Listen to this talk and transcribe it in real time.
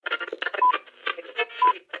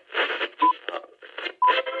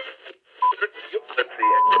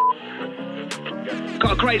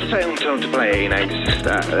got a great film to play next.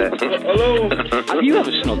 Hello? Have you ever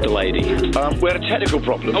snogged a lady? We had a technical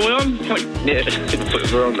problem. Are we on? Yeah,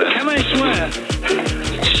 we're on there. Can I swear?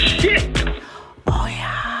 Shit!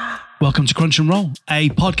 Welcome to Crunch and Roll, a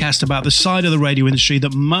podcast about the side of the radio industry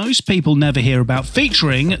that most people never hear about,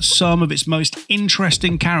 featuring some of its most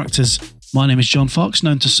interesting characters. My name is John Fox,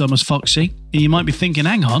 known to some as Foxy, and you might be thinking,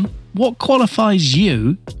 hang on, what qualifies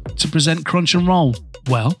you to present Crunch and Roll?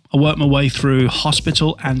 Well, I worked my way through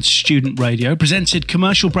hospital and student radio, presented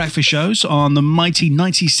commercial breakfast shows on the mighty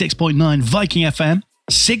 96.9 Viking FM,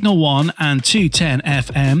 Signal 1 and 210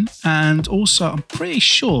 FM, and also I'm pretty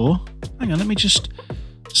sure, hang on, let me just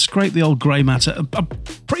scrape the old grey matter. I'm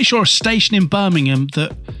pretty sure a station in Birmingham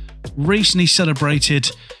that recently celebrated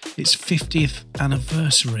its 50th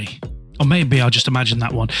anniversary. Or maybe I just imagined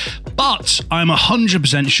that one. But I'm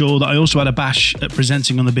 100% sure that I also had a bash at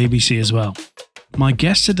presenting on the BBC as well. My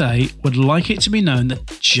guest today would like it to be known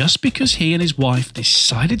that just because he and his wife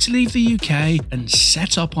decided to leave the UK and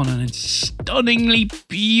set up on an stunningly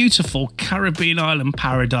beautiful Caribbean island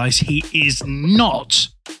paradise, he is not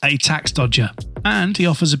a tax dodger. And he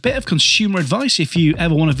offers a bit of consumer advice if you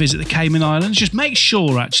ever want to visit the Cayman Islands. Just make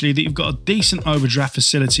sure, actually, that you've got a decent overdraft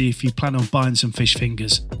facility if you plan on buying some fish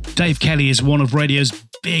fingers. Dave Kelly is one of radio's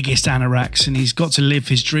biggest anoraks, and he's got to live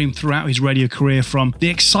his dream throughout his radio career, from the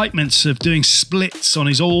excitements of doing splits on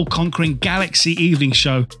his all-conquering Galaxy evening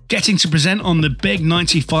show, getting to present on the big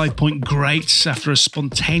 95-point greats after a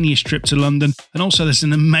spontaneous trip to London, and also there's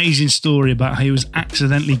an amazing story about how he was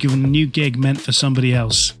accidentally given a new gig meant for somebody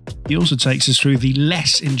else. He also takes us through the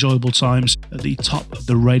less enjoyable times at the top of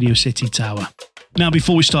the Radio City Tower. Now,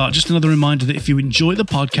 before we start, just another reminder that if you enjoy the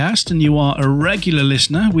podcast and you are a regular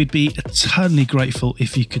listener, we'd be eternally grateful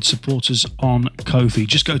if you could support us on Ko-fi.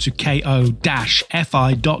 Just go to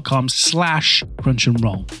ko-fi.com/crunch and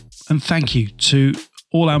roll. And thank you to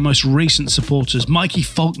all our most recent supporters. Mikey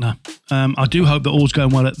Faulkner. I do hope that all's going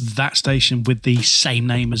well at that station with the same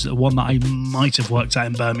name as the one that I might have worked at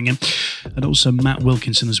in Birmingham. And also Matt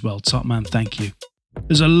Wilkinson as well. Top man, thank you.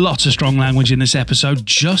 There's a lot of strong language in this episode,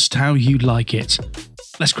 just how you like it.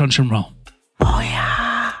 Let's crunch and roll. Oh,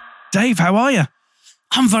 yeah. Dave, how are you?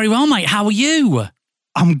 I'm very well, mate. How are you?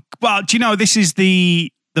 Well, do you know, this is the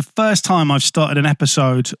first time I've started an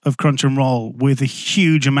episode of Crunch and Roll with a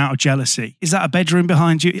huge amount of jealousy. Is that a bedroom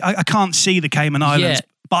behind you? I can't see the Cayman Islands,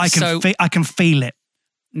 but I can feel it.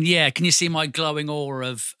 Yeah, can you see my glowing aura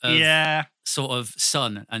of sort of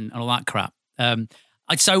sun and all that crap?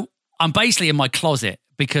 So I'm basically in my closet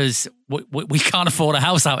because we can't afford a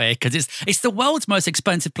house out here because it's the world's most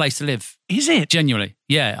expensive place to live. Is it? Genuinely.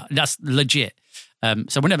 Yeah, that's legit.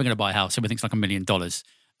 So we're never going to buy a house. Everything's like $1 million.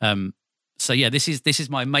 So yeah, this is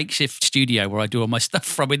my makeshift studio where I do all my stuff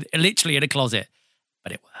from literally in a closet.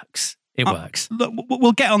 But it works. It works. Look,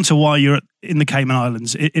 we'll get on to why you're in the Cayman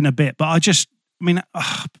Islands in a bit, but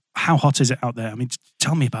how hot is it out there? I mean,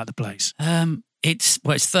 tell me about the place. It's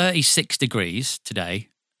 36 degrees today.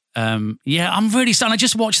 Yeah, I'm really starting. I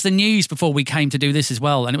just watched the news before we came to do this as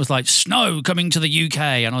well, and it was like snow coming to the UK,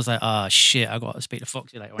 and I was like, oh shit, I got to speak to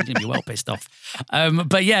Foxy later. I'm gonna be well pissed off.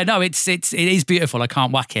 But yeah, no, it is beautiful. I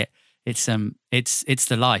can't whack it. It's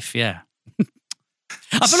the life. Yeah.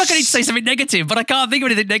 I feel like I need to say something negative, but I can't think of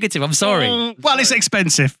anything negative. I'm sorry. Well, it's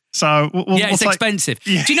expensive, so it's expensive.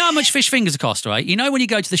 Yeah. Do you know how much fish fingers cost? Right? You know when you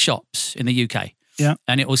go to the shops in the UK,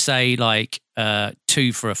 and it will say like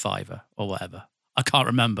 2 for $5 or whatever. I can't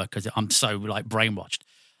remember because I'm so like brainwashed.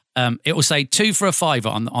 It will say 2 for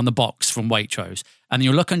 $5 on the box from Waitrose, and then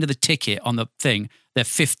you'll look under the ticket on the thing. They're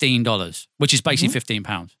 $15, which is basically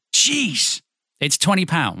 £15. Jeez, it's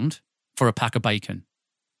 £20 for a pack of bacon.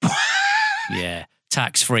 Yeah,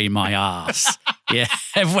 tax free, my ass. Yeah,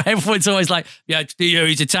 everyone's always like, yeah,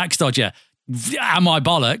 he's a tax dodger. Am I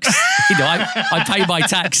bollocks? You know, I pay my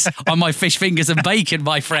tax on my fish fingers and bacon,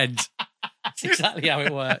 my friend. That's exactly how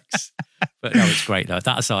it works. But no, it's great though.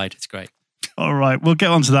 That aside, it's great. All right, we'll get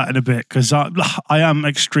onto that in a bit because I am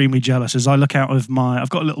extremely jealous as I look out of I've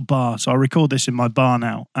got a little bar, so I record this in my bar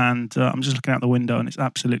now, and I'm just looking out the window and it's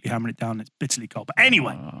absolutely hammering it down. It's bitterly cold. But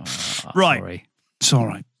anyway, right, sorry. It's all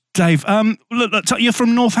right. Dave, look, you're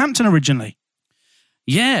from Northampton originally.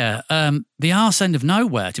 Yeah, the arse end of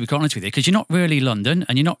nowhere, to be quite honest with you, because you're not really London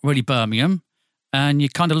and you're not really Birmingham, and you're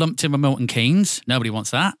kind of lumped in with Milton Keynes. Nobody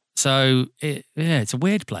wants that. So, it's a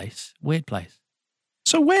weird place.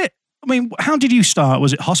 So how did you start?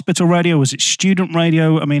 Was it hospital radio? Was it student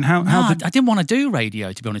radio? I mean, I didn't want to do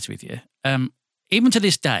radio, to be honest with you. Even to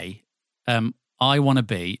this day, I want to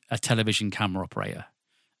be a television camera operator.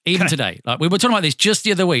 Even today. Like, we were talking about this just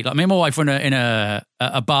the other week. Like, me and my wife were in a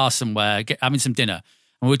bar somewhere, having some dinner,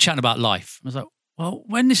 and we were chatting about life. I was like, well,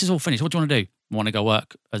 when this is all finished, what do you want to do? I want to go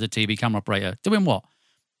work as a TV camera operator. Doing what?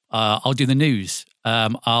 I'll do the news.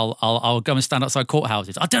 I'll go and stand outside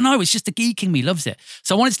courthouses. I don't know. It's just the geek in me loves it.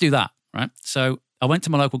 So I wanted to do that, right? So I went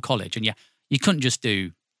to my local college, and you couldn't just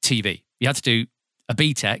do TV. You had to do a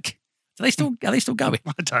BTEC. Are they still going?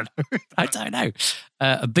 I don't know. I don't know.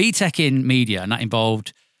 A BTEC in media, and that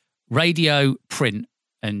involved radio, print,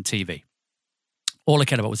 and TV. All I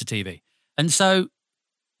cared about was the TV. And so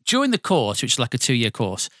during the course, which is like a 2-year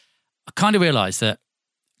course, I kind of realised that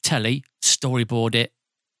telly, storyboard it,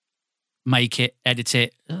 make it, edit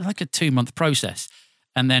it, like a 2-month process.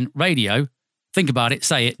 And then radio, think about it,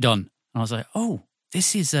 say it, done. And I was like, oh,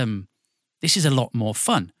 this is a lot more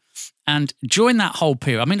fun. And during that whole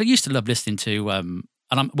period, I mean, I used to love listening to, and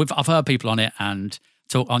I've heard people on it and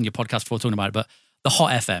talk on your podcast before talking about it, but the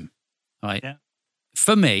Hot FM, right? Yeah.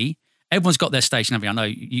 For me, everyone's got their station. I know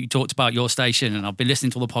you talked about your station, and I've been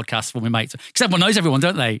listening to all the podcasts for my mates. Because everyone knows everyone,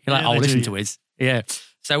 don't they? You're like, oh, listen to his. Yeah.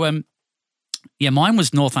 So, mine was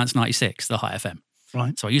Northants 96, the Hot FM.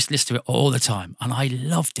 Right. So I used to listen to it all the time, and I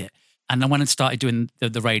loved it. And then when I started doing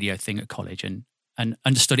the radio thing at college and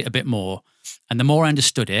understood it a bit more, and the more I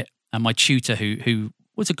understood it, and my tutor, who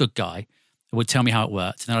was a good guy, would tell me how it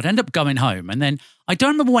worked. And then I'd end up going home. And then I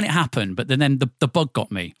don't remember when it happened, but then the bug got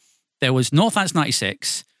me. There was Northants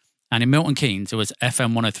 96, and in Milton Keynes, there was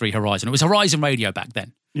FM 103 Horizon. It was Horizon Radio back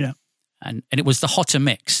then. Yeah. And it was the Hotter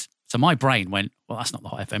Mix. So my brain went, well, that's not the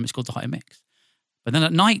Hot FM, it's called the Hotter Mix. But then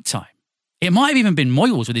at night time, it might have even been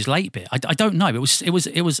Moyles with his late bit. I don't know. It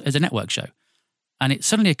was as a network show. And it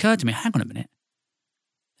suddenly occurred to me, hang on a minute.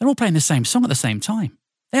 They're all playing the same song at the same time.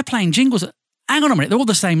 They're playing jingles. Hang on a minute. They're all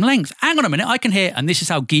the same length. Hang on a minute. I can hear, and this is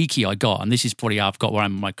how geeky I got, and this is probably how I've got where I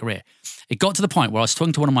am in my career. It got to the point where I was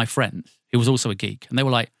talking to one of my friends who was also a geek, and they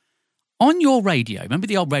were like, on your radio, remember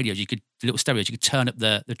the old radios, the little stereos, you could turn up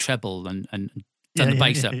the treble and turn the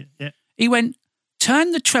bass up. Yeah. He went,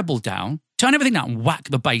 turn the treble down, turn everything down, and whack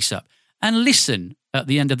the bass up, and listen at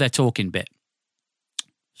the end of their talking bit.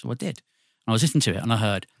 So I did. I was listening to it, and I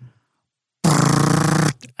heard,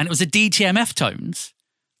 and it was the DTMF tones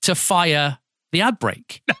to fire the ad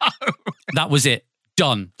break. No. That was it.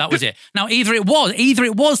 Done. That was it. Now, either it was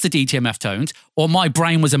the DTMF tones, or my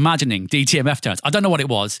brain was imagining DTMF tones. I don't know what it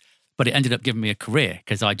was, but it ended up giving me a career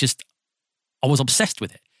because I was obsessed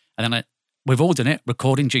with it. And then we've all done it,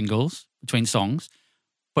 recording jingles between songs,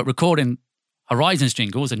 but recording Horizon's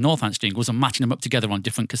jingles and Northants jingles and matching them up together on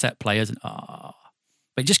different cassette players. And but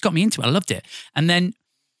it just got me into it. I loved it. And then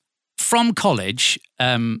from college,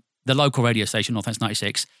 the local radio station, Northants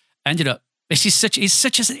 96, ended up, it's such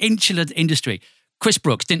an insular industry. Chris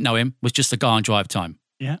Brooks, didn't know him, was just a guy on drive time.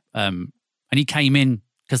 Yeah. And he came in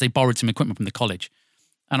because they borrowed some equipment from the college.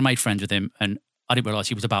 And I made friends with him, and I didn't realise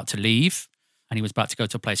he was about to leave, and he was about to go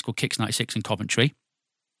to a place called Kicks 96 in Coventry.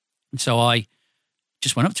 And so I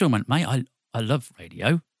just went up to him and went, mate, I love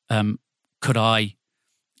radio. Could I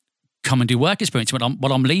come and do work experience? Well,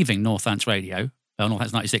 I'm leaving Northants Radio,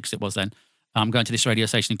 Northants 96 it was then. I'm going to this radio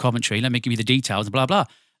station in Coventry. Let me give you the details, blah, blah.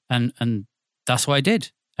 And that's what I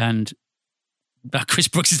did. And Chris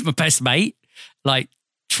Brooks is my best mate, like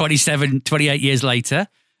 28 years later.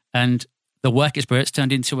 And the work experience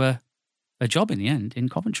turned into a job in the end in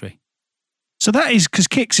Coventry. So that is because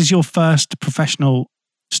Kicks is your first professional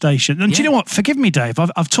station. And do you know what? Forgive me, Dave.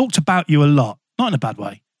 I've talked about you a lot, not in a bad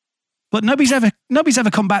way, but nobody's ever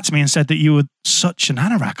come back to me and said that you were such an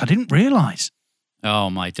anorak. I didn't realise. Oh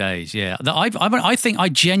my days, yeah. I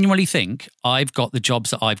genuinely think I've got the jobs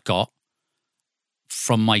that I've got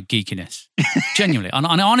from my geekiness, genuinely, and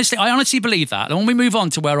I honestly believe that. And when we move on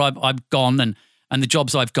to where I've gone and the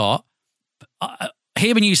jobs I've got.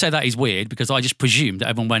 Hearing you say that is weird because I just presumed that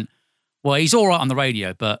everyone went, well, he's all right on the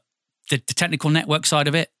radio, but the technical network side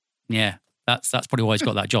of it, yeah, that's probably why he's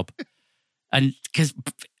got that job. And because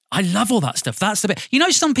I love all that stuff. That's the bit. You know,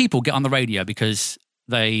 some people get on the radio because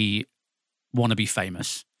they want to be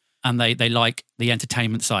famous and they like the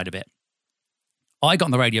entertainment side of it. I got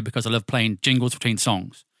on the radio because I love playing jingles between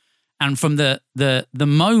songs. And from the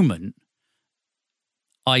moment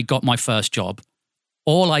I got my first job,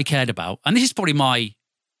 all I cared about, and this is probably my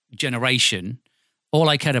generation, all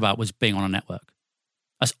I cared about was being on a network.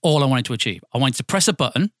 That's all I wanted to achieve. I wanted to press a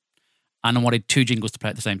button and I wanted 2 jingles to play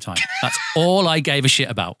at the same time. That's all I gave a shit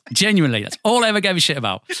about. Genuinely, that's all I ever gave a shit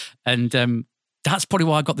about. And that's probably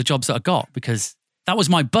why I got the jobs that I got, because that was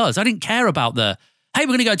my buzz. I didn't care about hey, we're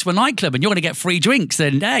going to go to a nightclub and you're going to get free drinks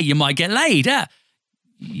and hey, you might get laid.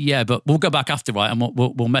 Yeah, but we'll go back after, right? And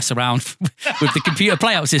we'll mess around with the computer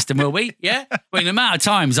playout system, will we? Yeah? Well, the amount of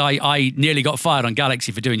times I nearly got fired on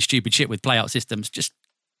Galaxy for doing stupid shit with playout systems, just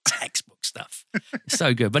textbook stuff.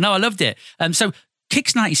 So good. But no, I loved it. So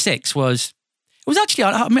Kicks 96 was actually,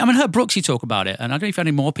 I heard Brooksy talk about it, and I don't know if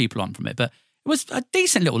any more people on from it, but it was a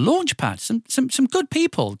decent little launch pad. Some good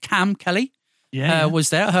people. Cam Kelly was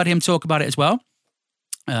there. I heard him talk about it as well.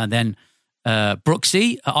 Then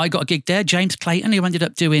Brooksy, I got a gig there. James Clayton, who ended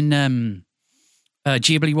up doing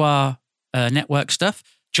GWR network stuff.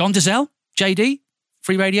 John Dazelle, JD,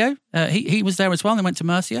 Free Radio. He was there as well, and they went to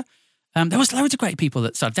Mercia. There was loads of great people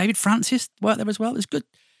that started. David Francis worked there as well. It was good.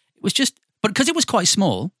 It was just, but because it was quite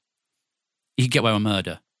small, you could get away with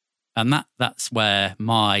murder. And that's where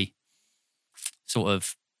my sort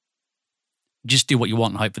of just do what you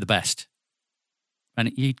want and hope for the best.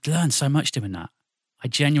 And you learn so much doing that. I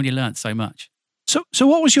genuinely learned so much. So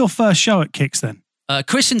what was your first show at Kicks then?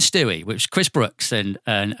 Chris and Stewie, which was Chris Brooks and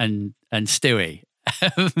Stewie.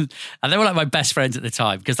 And they were like my best friends at the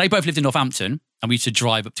time because they both lived in Northampton and we used to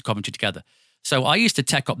drive up to Coventry together. So I used to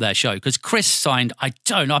tech up their show because Chris signed, I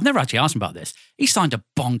don't know, I've never actually asked him about this. He signed a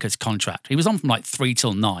bonkers contract. He was on from like 3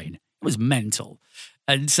 till 9. It was mental.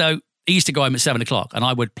 And so he used to go home at 7 o'clock and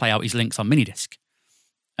I would play out his links on minidisc.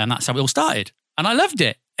 And that's how it all started. And I loved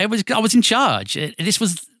it. I was in charge. This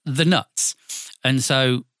was the nuts. And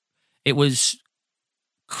so it was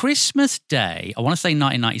Christmas Day, I want to say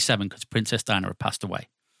 1997 because Princess Diana had passed away.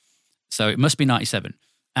 So it must be 97.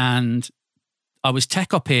 And I was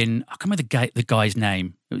tech up in, I can't remember the guy's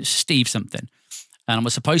name. It was Steve something. And I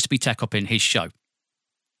was supposed to be tech up in his show.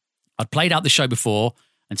 I'd played out the show before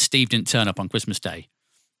and Steve didn't turn up on Christmas Day.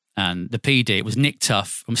 And the PD, it was Nick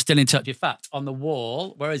Tuff. I'm still in touch. In fact, on the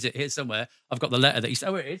wall, where is it? Here somewhere. I've got the letter that he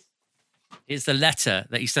sent. Oh, it is. Here's the letter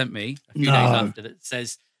that he sent me a few days after that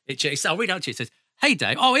says, I'll read out to you. It says, "Hey,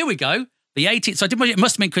 Dave." Oh, here we go. The 18th. So it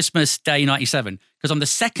must have been Christmas Day 97. Because on the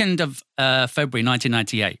 2nd of February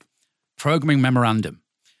 1998, programming memorandum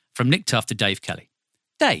from Nick Tuff to Dave Kelly.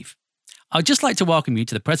 Dave, I'd just like to welcome you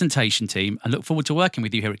to the presentation team and look forward to working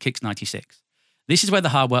with you here at Kicks 96. This is where the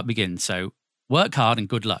hard work begins. So work hard and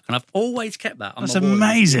good luck. And I've always kept that on That's my wall.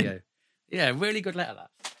 amazing. Yeah, really good letter, that.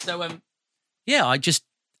 So,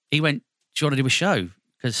 he went, "Do you want to do a show?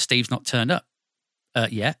 Because Steve's not turned up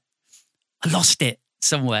yet." I lost it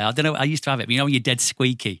somewhere. I don't know. I used to have it. But you know when you're dead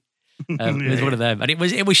squeaky? It was one of them. And it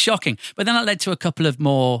was shocking. But then that led to a couple of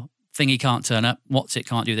more thingy can't turn up. What's it?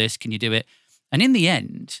 Can't do this. Can you do it? And in the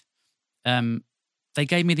end, they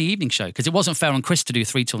gave me the evening show because it wasn't fair on Chris to do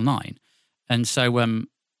 3 till 9. And so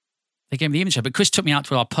they gave me the evening show. But Chris took me out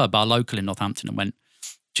to our pub, our local in Northampton, and went,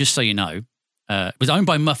 "Just so you know, it was owned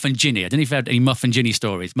by Muff and Ginny." I don't know if you've heard any Muff and Ginny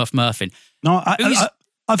stories. Muff Murphin. No,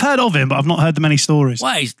 I've heard of him, but I've not heard the many stories.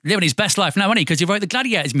 Well, he's living his best life now, isn't he? Because he wrote the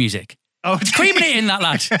Gladiators music. Oh, He's creaming it in, that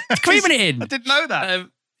lad. He's creaming it in. I didn't know that.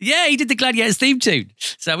 Yeah, he did the Gladiators theme tune.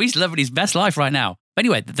 So he's living his best life right now. But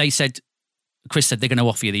anyway, Chris said they're going to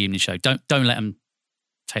offer you the evening show. Don't let them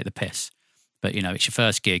take the piss. But, it's your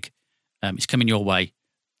first gig. It's coming your way.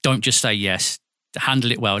 Don't just say yes.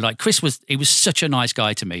 Handle it well. Like Chris he was such a nice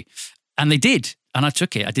guy to me. And they did. And I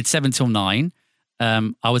took it. I did 7 till 9.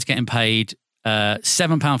 I was getting paid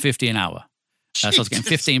 £7.50 an hour. So I was getting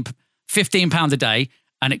 £15 a day.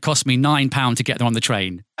 And it cost me £9 to get them on the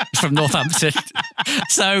train from Northampton.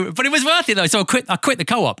 But it was worth it though. So I quit the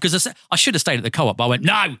co-op because I should have stayed at the co-op. But I went,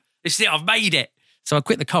 no, this is it. I've made it. So I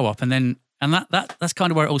quit the co-op, and that's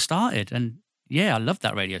kind of where it all started. And yeah, I loved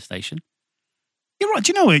that radio station. You're right.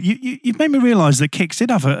 Do you know what? You've made me realise that Kicks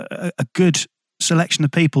did have a good selection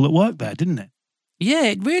of people that worked there, didn't it? Yeah,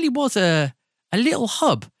 it really was a little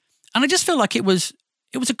hub, and I just feel like it was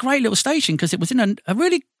a great little station because it was in a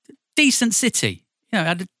really decent city. It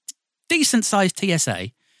had a decent-sized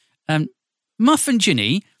TSA. Muff and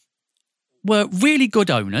Ginny were really good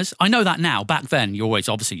owners. I know that now. Back then, you're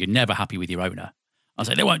never happy with your owner. I was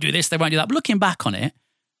like, they won't do this, they won't do that. But looking back on it,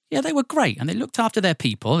 yeah, they were great. And they looked after their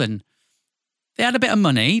people and they had a bit of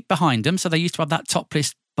money behind them. So they used to have that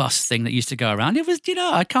topless bus thing that used to go around. It was,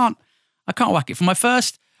 I can't whack it. For my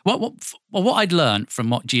first, what I'd learned from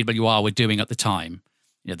what GWR were doing at the time,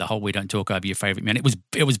 the whole "we don't talk over your favourite man," it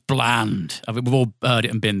was bland. I mean, we've all heard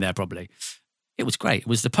it and been there probably. It was great. It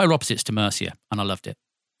was the polar opposites to Mercia, and I loved it.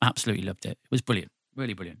 Absolutely loved it. It was brilliant.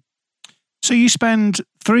 Really brilliant. So you spend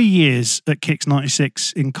 3 years at Kicks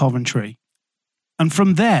 96 in Coventry. And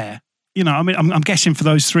from there, I'm guessing for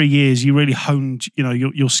those 3 years, you really honed,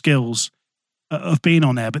 your skills of being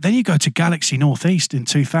on air. But then you go to Galaxy Northeast in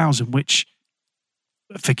 2000, which,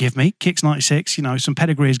 forgive me, Kicks 96, some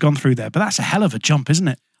pedigree has gone through there. But that's a hell of a jump, isn't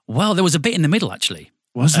it? Well, there was a bit in the middle, actually.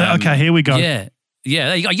 Was there? Okay, here we go. Yeah. Yeah,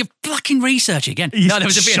 there you go. You're fucking research again. No, there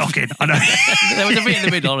was a bit shocking. I know. There was a bit in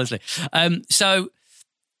the middle, honestly. So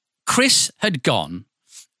Chris had gone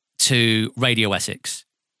to Radio Essex,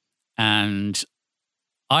 and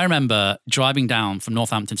I remember driving down from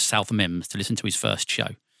Northampton to South Mims to listen to his first show.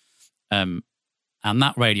 And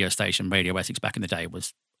that radio station, Radio Essex, back in the day,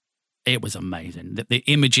 was amazing. The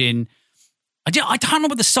imaging. I can't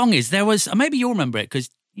remember what the song is. There was, maybe you'll remember it because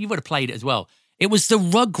you would have played it as well. It was the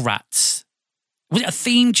Rugrats. Was it a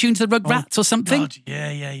theme tune to the Rugrats or something? God,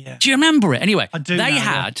 yeah. Do you remember it? Anyway, I do.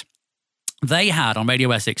 They had on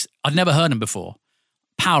Radio Essex, I'd never heard them before,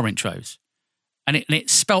 power intros. And it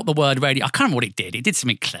spelt the word radio. I can't remember what it did. It did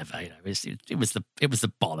something clever. You know, it was the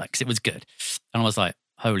bollocks. It was good. And I was like,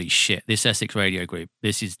 holy shit, this Essex radio group,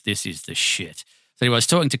 this is the shit. So anyway, I was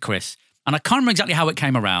talking to Chris, and I can't remember exactly how it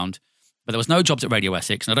came around, but there was no jobs at Radio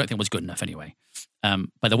Essex, and I don't think it was good enough anyway.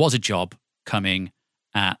 But there was a job coming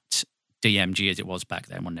at DMG, as it was back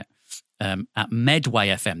then, wasn't it? At Medway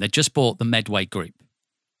FM. They'd just bought the Medway group.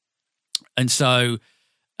 And so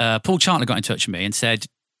Paul Chantler got in touch with me and said,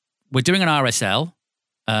 we're doing an RSL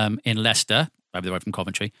in Leicester, over the road from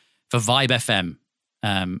Coventry, for Vibe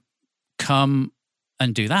FM. Come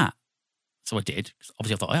and do that. So I did.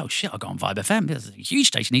 Obviously, I thought, oh shit, I got on Vibe FM. There's a huge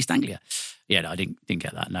station in East Anglia. Yeah, no, I didn't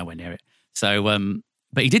get that. Nowhere near it. So,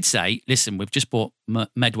 but he did say, listen, we've just bought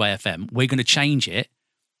Medway FM. We're going to change it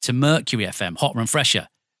to Mercury FM, hotter and fresher.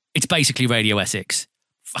 It's basically Radio Essex.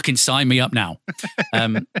 Fucking sign me up now.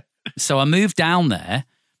 So I moved down there,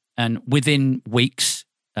 and within weeks,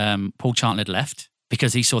 Paul Chantler had left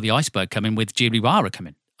because he saw the iceberg coming with Julie Wara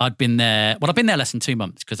coming. I'd been there less than 2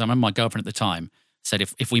 months because I remember my girlfriend at the time said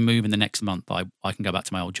if we move in the next month, I can go back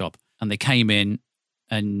to my old job. And they came in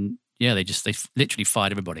and yeah, they literally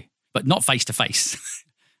fired everybody, but not face to face,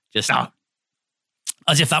 just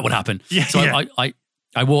as if that would happen. Yeah, so yeah.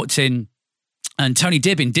 I walked in and Tony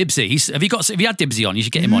Dibbin, Dibsy, have you had Dibsy on? You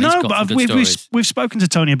should get him on. No, but we've spoken to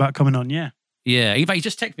Tony about coming on, yeah. Yeah, he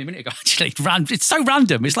just texted me a minute ago. Actually, it's so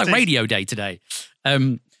random. It's like radio day today.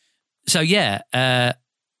 So yeah,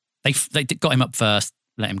 they got him up first,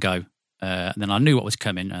 let him go, and then I knew what was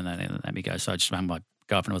coming, and then they let me go. So I just ran my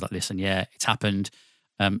girlfriend. I was like, "Listen, yeah, it's happened."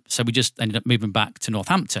 So we just ended up moving back to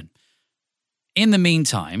Northampton. In the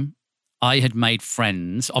meantime, I had made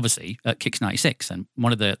friends, obviously, at Kicks 96, and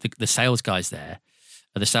one of the sales guys there,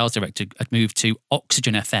 the sales director, had moved to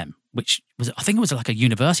Oxygen FM, which was, I think it was like a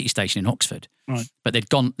university station in Oxford. Right. But they'd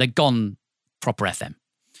gone proper FM.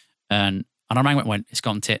 And I rang and went, it's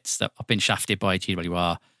gone tits, that I've been shafted by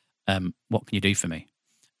GWR. What can you do for me?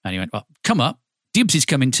 And he went, well, come up. Dibs is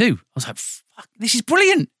coming too. I was like, fuck, this is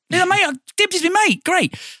brilliant. Yeah, mate, Dibs is my mate.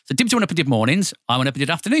 Great. So Dibs went up and did mornings. I went up and did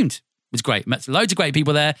afternoons. It was great. Met loads of great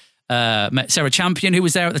people there. Met Sarah Champion, who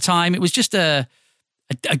was there at the time. It was just a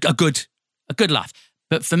good laugh.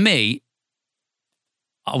 But for me,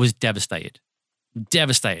 I was devastated.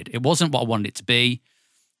 Devastated. It wasn't what I wanted it to be.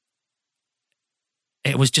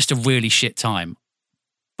 It was just a really shit time.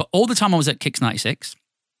 But all the time I was at Kicks 96,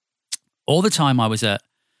 all the time I was at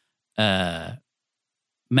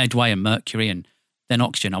Medway and Mercury and then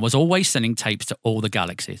Oxygen, I was always sending tapes to all the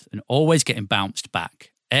galaxies and always getting bounced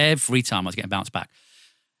back. Every time I was getting bounced back.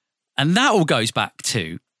 And that all goes back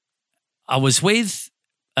to, I was with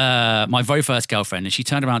my very first girlfriend, and she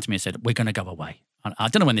turned around to me and said, we're going to go away. I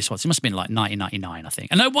don't know when this was. It must have been like 1999, I think.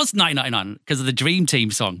 And no, it was 1999 because of the Dream Team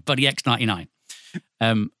song, Buddy X 99.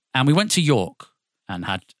 And we went to York and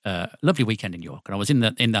had a lovely weekend in York. And I was in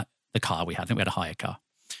the car we had. I think we had a hire car.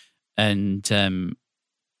 And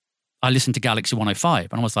I listened to Galaxy 105.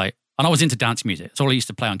 And I was like, and I was into dance music. It's all I used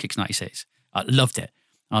to play on Kicks 96. I loved it.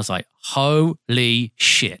 And I was like, holy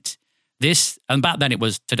shit. This, and back then it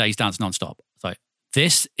was Today's Dance Nonstop. It's like,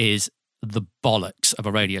 this is the bollocks of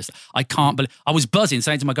a radio. I can't believe, I was buzzing,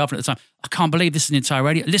 saying to my girlfriend at the time, I can't believe this is an entire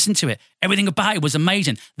radio. Listen to it. Everything about it was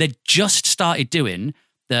amazing. They'd just started doing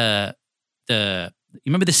you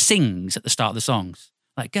remember the sings at the start of the songs?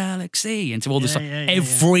 Like Galaxy, into all the songs.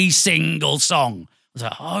 Every single song. I was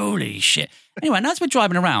like, holy shit. Anyway, and as we're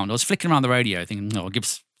driving around, I was flicking around the radio thinking, I'll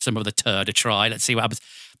give some of the turd a try. Let's see what happens.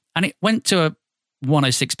 And it went to a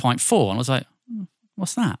 106.4, and I was like,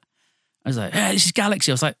 what's that? I was like, hey, this is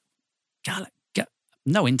Galaxy. I was like,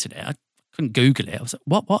 no internet. I couldn't Google it. I was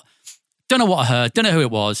like, what? Don't know what I heard. Don't know who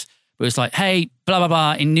it was. But it was like, hey, blah, blah,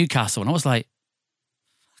 blah, in Newcastle. And I was like,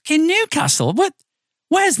 fucking Newcastle? What?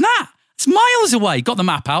 Where's that? It's miles away. Got the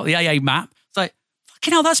map out, the AA map. It's like,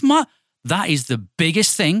 fucking hell, that is the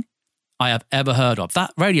biggest thing I have ever heard of.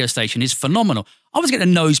 That radio station is phenomenal. I was getting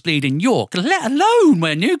a nosebleed in York, let alone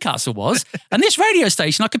where Newcastle was. And this radio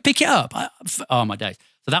station, I could pick it up. Oh, my days.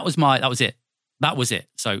 So that was it. That was it.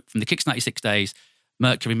 So from the Kicks 96 days,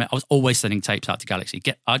 Mercury, I was always sending tapes out to Galaxy.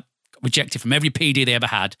 I got rejected from every PD they ever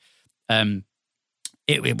had.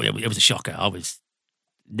 It was a shocker. I was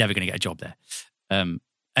never going to get a job there.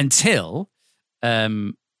 Until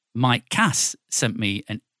Mike Cass sent me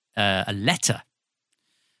a letter.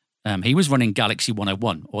 He was running Galaxy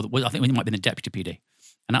 101, or I think he might have been the deputy PD.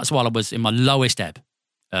 And that's while I was in my lowest ebb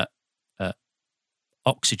at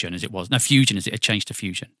Oxygen, as it was. No, Fusion, as it had changed to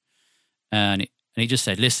Fusion. And he just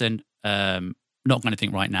said, listen, not going to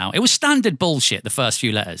think right now. It was standard bullshit, the first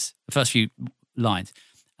few letters, the first few lines.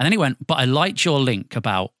 And then he went, but I liked your link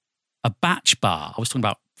about a batch bar. I was talking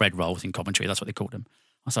about bread rolls in Coventry. That's what they called them.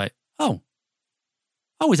 I was like, oh,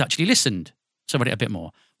 he's actually listened. So I read it a bit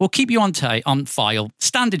more. We'll keep you on file,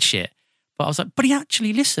 standard shit. But I was like, but he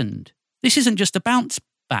actually listened. This isn't just a bounce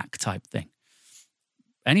back type thing.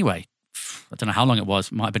 Anyway, I don't know how long it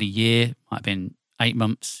was. Might have been a year, might have been 8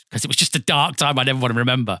 months, because it was just a dark time I never want to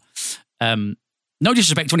remember. No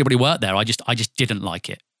disrespect to anybody who worked there. I just didn't like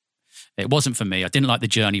it. It wasn't for me. I didn't like the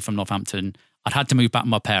journey from Northampton. I'd had to move back with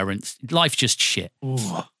my parents. Life just shit. Ooh.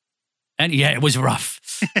 And yeah, it was rough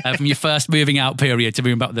from your first moving out period to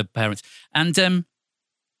moving back with the parents. And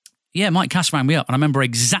Mike Cass rang me up, and I remember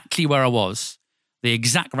exactly where I was, the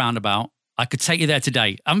exact roundabout. I could take you there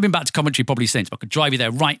today. I haven't been back to Coventry probably since, but I could drive you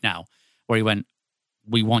there right now, where he went,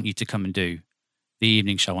 we want you to come and do the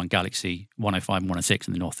evening show on Galaxy 105 and 106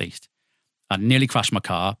 in the Northeast. I nearly crashed my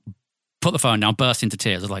car, put the phone down, burst into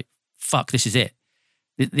tears. I was like, fuck, this is it.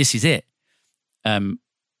 This is it.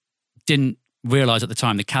 Didn't realise at the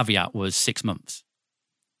time the caveat was 6 months.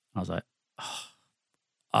 I was like,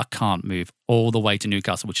 I can't move all the way to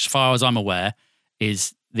Newcastle, which as far as I'm aware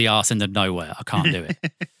is the arse end of nowhere. I can't do it.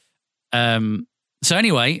 So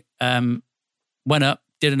anyway, went up,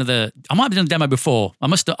 did another, I might have done a demo before. I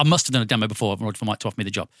must have done a demo before in order for Mike to offer me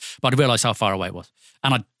the job. But I realised how far away it was.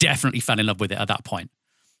 And I definitely fell in love with it at that point,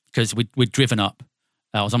 because we'd driven up.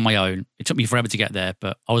 I was on my own. It took me forever to get there,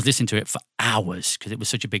 but I was listening to it for hours because it was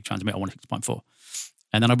such a big transmitter on 6.4.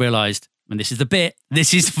 And then I realised, and this is the bit,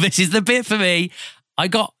 this is the bit for me. I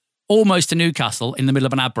got almost to Newcastle in the middle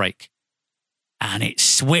of an ad break, and it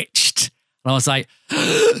switched. And I was like,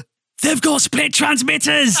 they've got split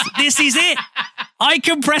transmitters. This is it. I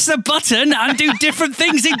can press a button and do different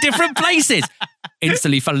things in different places.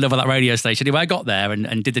 Instantly fell in love with that radio station. Anyway, I got there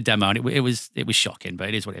and did the demo, and it was shocking, but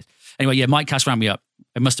it is what it is. Anyway, yeah, Mike Cass rang me up.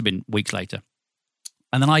 It must have been weeks later.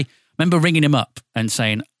 And then I remember ringing him up and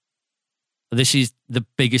saying, this is the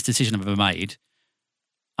biggest decision I've ever made.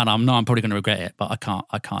 And I'm probably going to regret it, but I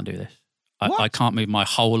can't do this. I can't move my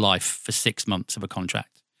whole life for 6 months of a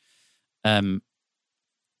contract. Well,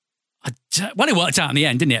 it worked out in the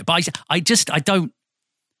end, didn't it? But I don't.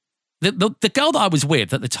 The girl that I was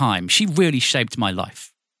with at the time, she really shaped my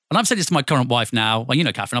life. And I've said this to my current wife now. Well, you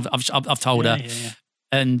know, Catherine, I've told her. Yeah.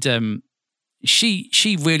 And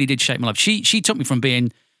she really did shape my life. She took me from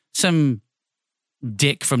being some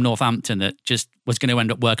dick from Northampton that just was going to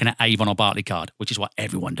end up working at Avon or Barclaycard, which is what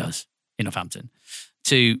everyone does in Northampton,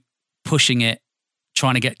 to pushing it,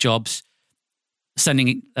 trying to get jobs,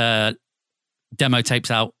 sending demo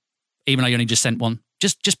tapes out, even though you only just sent one,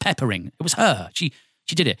 just peppering. It was her. She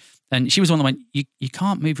did it. And she was the one that went, you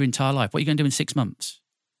can't move your entire life. What are you going to do in 6 months?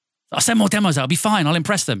 I'll send more demos out. I'll be fine. I'll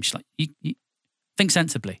impress them. She's like, you think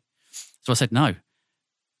sensibly. So I said, no.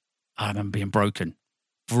 I remember being broken,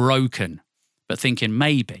 but thinking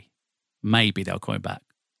maybe they'll call me back.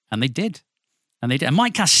 And they did. And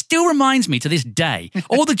Mike Cass still reminds me to this day,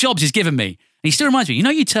 all the jobs he's given me, and he still reminds me,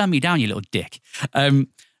 you turned me down, you little dick. But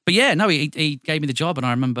yeah, no, he gave me the job, and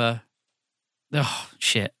I remember, oh,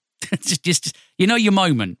 shit. just your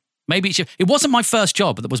moment. Maybe it wasn't my first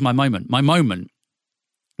job, but that was my moment. My moment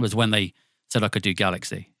was when they said I could do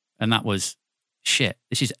Galaxy. And that was, shit,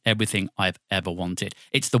 this is everything I've ever wanted.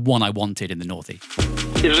 It's the one I wanted in the Northeast.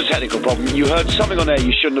 It was a technical problem. You heard something on air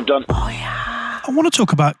you shouldn't have done. Oh, yeah. I want to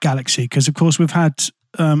talk about Galaxy because, of course, we've had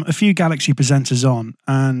a few Galaxy presenters on.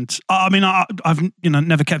 And, I mean, I've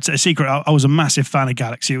never kept it a secret. I was a massive fan of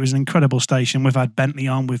Galaxy. It was an incredible station. We've had Bentley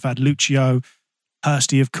on. We've had Lucio,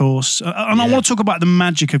 Hursty, of course. And I want to talk about the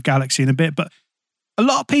magic of Galaxy in a bit, but a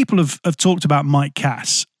lot of people have talked about Mike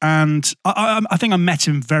Cass, and I think I met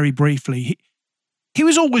him very briefly. He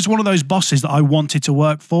was always one of those bosses that I wanted to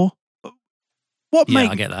work for.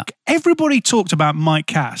 I get that. Everybody talked about Mike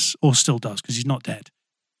Cass, or still does, because he's not dead.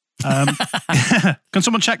 Can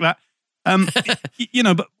someone check that?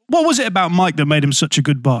 But what was it about Mike that made him such a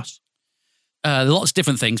good boss? Lots of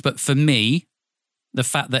different things, but for me, the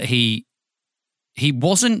fact that he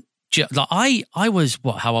wasn't just like I was.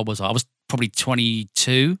 How old was I? I was probably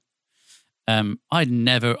 22.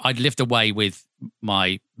 I'd lived away with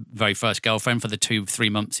my very first girlfriend for the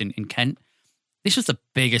 2-3 months in Kent. This was the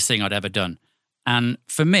biggest thing I'd ever done. And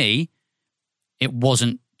for me, it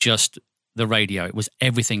wasn't just the radio. It was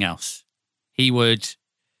everything else. He would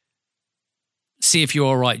see if you're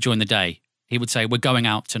all right during the day. He would say, we're going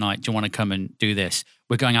out tonight. Do you want to come and do this?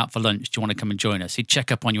 We're going out for lunch. Do you want to come and join us? He'd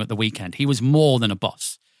check up on you at the weekend. He was more than a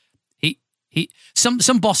boss.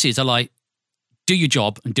 Some bosses are like, do your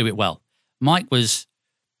job and do it well. Mike was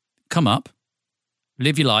come up,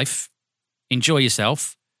 live your life, enjoy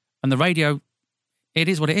yourself, and the radio, it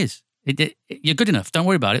is what it is. You're good enough. Don't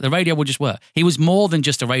worry about it. The radio will just work. He was more than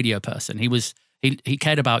just a radio person. He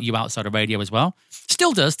cared about you outside of radio as well.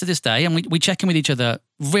 Still does to this day, and we check in with each other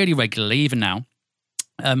really regularly, even now.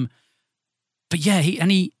 But yeah,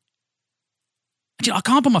 I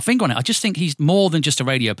can't put my finger on it. I just think he's more than just a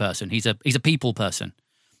radio person. He's a people person,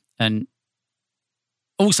 and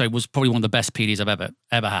also was probably one of the best PDs I've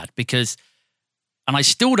ever had. Because, and I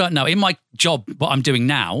still don't know in my job what I'm doing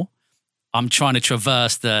now. I'm trying to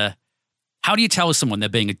traverse how do you tell someone they're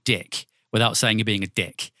being a dick without saying you're being a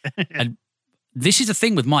dick? And this is the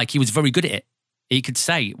thing with Mike. He was very good at it. He could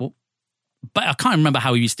say, well, but I can't remember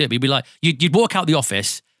how he used to do it. He'd be like, you'd walk out the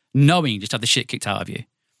office knowing you just had the shit kicked out of you.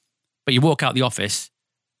 But you walk out the office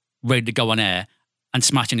ready to go on air and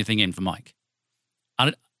smash anything in for Mike.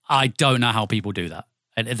 And I don't know how people do that.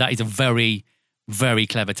 And that is a very, very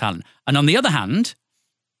clever talent. And on the other hand,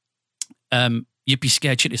 you'd be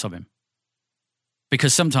scared shitless of him.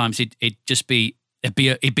 Because sometimes he'd be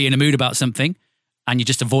in a mood about something and you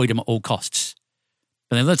just avoid him at all costs.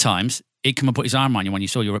 But then other times, he'd come and put his arm around you when you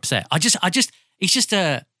saw you were upset.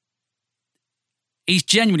 He's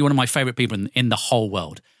genuinely one of my favourite people in the whole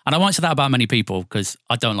world. And I won't say that about many people because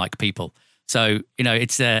I don't like people. So,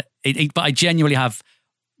 but I genuinely have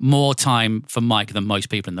more time for Mike than most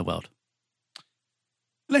people in the world.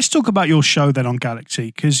 Let's talk about your show then on Galaxy,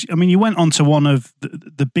 because you went on to one of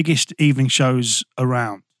the biggest evening shows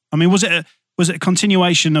around. Was it a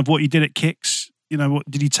continuation of what you did at Kicks?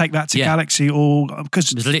 Did you take that to Galaxy, or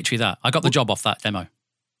because it was literally that? I got the job off that demo,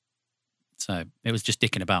 so it was just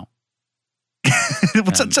dicking about.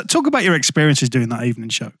 Talk about your experiences doing that evening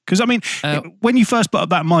show, because when you first put up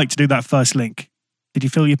that mic to do that first link, did you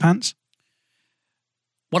feel your pants?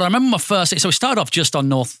 Well, I remember my first... So we started off just on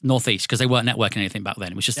Northeast because they weren't networking anything back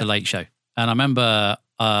then. It was just a late show. And I remember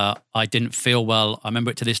I didn't feel well. I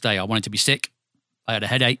remember it to this day. I wanted to be sick. I had a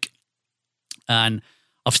headache. And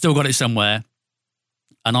I've still got it somewhere.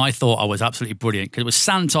 And I thought I was absolutely brilliant because it was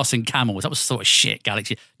Santos and Camels. That was sort of shit,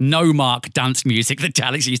 Galaxy. No mark dance music that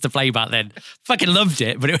Galaxy used to play back then. Fucking loved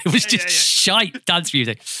it, but it was just shite dance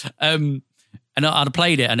music. And I'd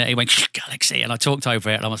played it and it went, Galaxy. And I talked over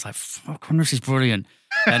it and I was like, fuck, this is brilliant.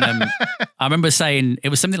 And I remember saying, it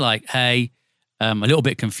was something like, hey, a little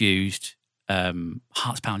bit confused,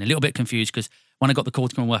 heart's pounding, a little bit confused because when I got the call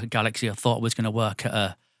to come and work at Galaxy, I thought I was going to work at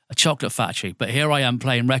a chocolate factory. But here I am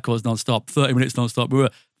playing records non-stop, 30 minutes non-stop. We were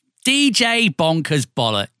DJ bonkers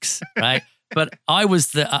bollocks, right? But I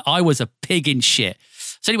was a pig in shit.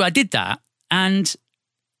 So anyway, I did that and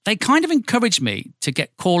they kind of encouraged me to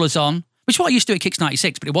get callers on, which is what I used to do at Kicks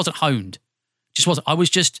 96, but it wasn't honed. Just wasn't.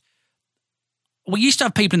 We used to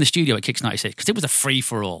have people in the studio at Kicks 96 because it was a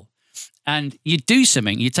free-for-all. And you'd do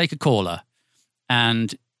something, you'd take a caller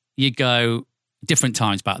and you'd go different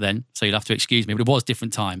times back then, so you'd have to excuse me, but it was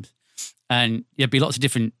different times. And there'd be lots of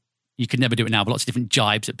different, you could never do it now, but lots of different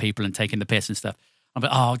jibes at people and taking the piss and stuff. I'm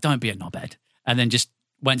like, oh, don't be a knobhead. And then just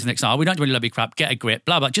went to the next, we don't do any lovely crap, get a grip,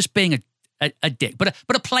 blah, blah, just being a dick, but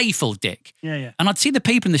a playful dick. Yeah. And I'd see the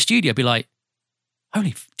people in the studio be like,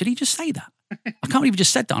 holy, did he just say that? I can't believe he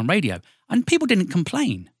just said that on radio. And people didn't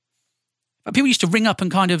complain. But people used to ring up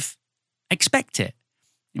and kind of expect it.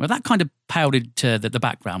 That kind of paled into the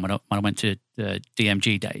background when I went to the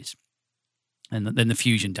DMG days and then the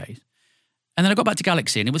Fusion days. And then I got back to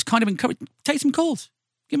Galaxy and it was kind of encouraged, take some calls,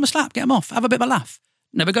 give them a slap, get them off, have a bit of a laugh.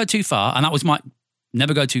 Never go too far. And that was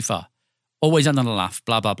never go too far. Always end on a laugh,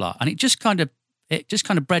 blah, blah, blah. And it just kind of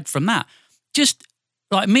bred from that. Just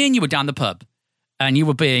like me and you were down the pub and you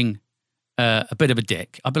were being a bit of a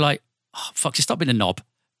dick. I'd be like, oh, fuck, just stop being a knob.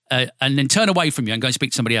 And then turn away from you and go and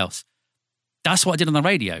speak to somebody else. That's what I did on the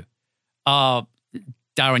radio.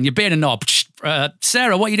 Darren, you're being a knob.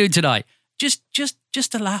 Sarah, what are you doing tonight? Just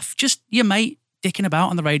a laugh. Just your mate dicking about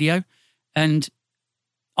on the radio. And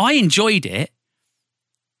I enjoyed it.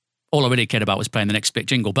 All I really cared about was playing the next bit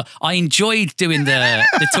jingle, but I enjoyed doing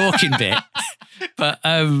the talking bit. But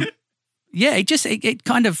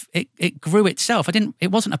it grew itself.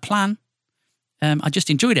 It wasn't a plan. I just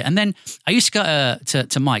enjoyed it. And then I used to go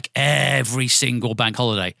to Mike every single bank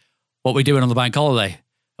holiday. What are we doing on the bank holiday?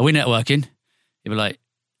 Are we networking? He'd be like,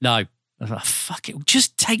 no. I was like, fuck it,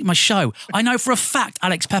 just take my show. I know for a fact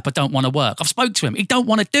Alex Pepper don't want to work. I've spoke to him. He don't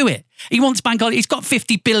want to do it. He wants bank holiday. He's got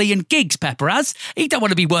 50 billion gigs, Pepper has. He don't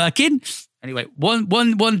want to be working. Anyway,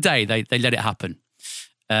 one day they let it happen.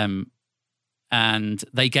 And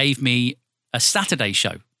they gave me a Saturday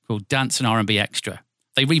show called Dance and R&B Extra.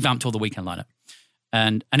 They revamped all the weekend lineup.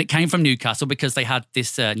 And it came from Newcastle because they had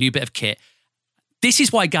this new bit of kit. This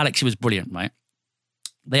is why Galaxy was brilliant, right?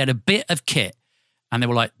 They had a bit of kit and they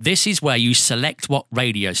were like, this is where you select what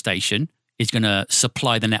radio station is going to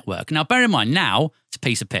supply the network. Now, bear in mind, now it's a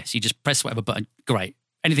piece of piss. You just press whatever button. Great.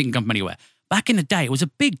 Anything can come from anywhere. Back in the day, it was a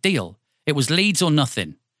big deal. It was Leeds or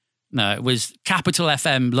nothing. No, it was Capital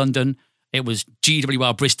FM London. It was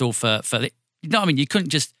GWR Bristol for the, you know what I mean? You couldn't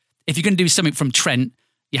just, if you're going to do something from Trent,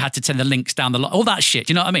 you had to send the links down the line, all that shit.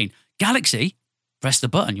 Do you know what I mean? Galaxy, press the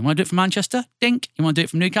button. You want to do it from Manchester? Dink. You want to do it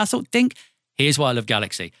from Newcastle? Dink. Here's why I love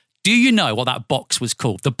Galaxy. Do you know what that box was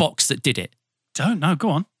called? The box that did it? Don't know. Go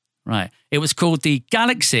on. Right. It was called the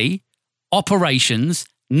Galaxy Operations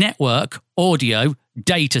Network Audio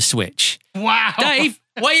Data Switch. Wow. Dave,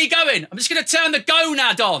 where are you going? I'm just going to turn the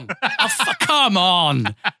gonad on. Oh, come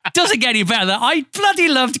on. Doesn't get any better than that. I bloody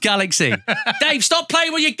loved Galaxy. Dave, stop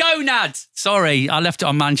playing with your gonad. Sorry, I left it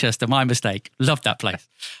on Manchester. My mistake. Loved that place.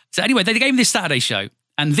 So anyway, they gave me this Saturday show.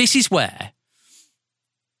 And this is where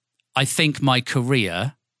I think my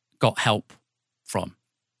career got help from.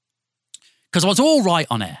 Because I was all right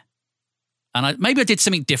on air. And maybe I did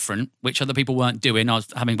something different, which other people weren't doing. I was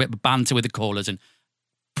having a bit of banter with the callers and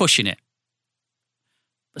pushing it.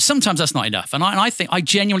 But sometimes that's not enough. And I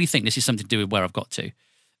genuinely think this is something to do with where I've got to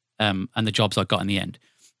and the jobs I got in the end.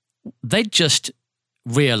 They just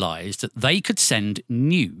realised that they could send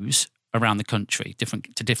news around the country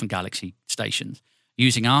to different Galaxy stations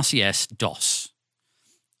using RCS DOS.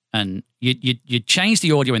 And you'd change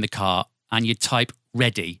the audio in the car and you'd type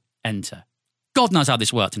ready, enter. God knows how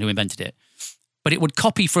this worked and who invented it. But it would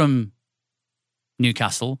copy from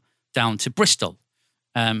Newcastle down to Bristol.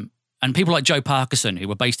 And people like Joe Parkinson, who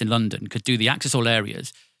were based in London, could do the access all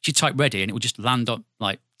areas. She'd type ready and it would just land on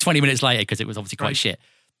like 20 minutes later, because it was obviously quite shit.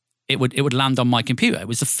 It would land on my computer. It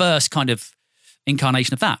was the first kind of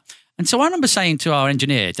incarnation of that. And so I remember saying to our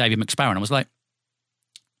engineer, David McSparron, I was like,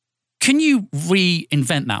 can you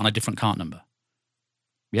reinvent that on a different cart number?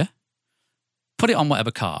 Yeah. Put it on whatever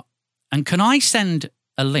cart. And can I send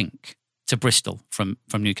a link to Bristol from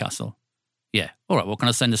Newcastle? Yeah. All right, well, can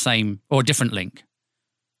I send the same or a different link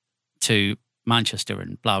to Manchester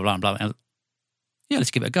and blah, blah, blah? And yeah, let's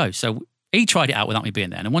give it a go. So he tried it out without me being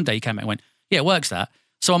there. And one day he came out and went, yeah, it works that.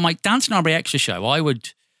 So on my Dance and R&B Extra show, I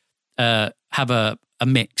would have a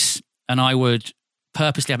mix and I would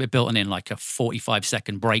purposely have it built in like a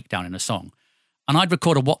 45-second breakdown in a song. And I'd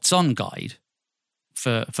record a What's On guide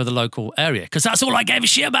for the local area because that's all I gave a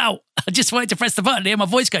shit about. I just wanted to press the button and hear my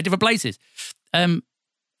voice go different places. And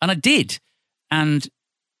I did. And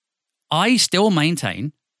I still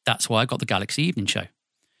maintain that's why I got the Galaxy Evening Show.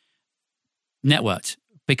 Networked.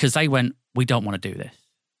 Because they went, we don't want to do this.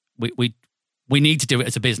 We need to do it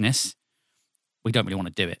as a business. We don't really want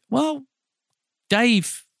to do it. Well,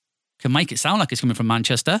 Dave can make it sound like it's coming from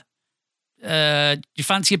Manchester. Do you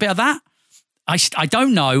fancy a bit of that? I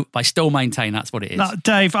don't know, but I still maintain that's what it is. No,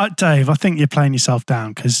 Dave, I think you're playing yourself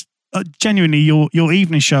down because genuinely your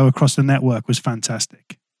evening show across the network was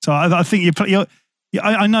fantastic. So I think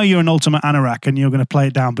I know you're an ultimate anorak and you're going to play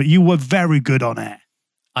it down, but you were very good on air.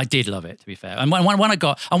 I did love it, to be fair. And when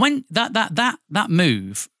that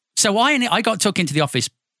move, so I got took into the office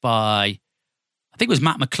by, I think it was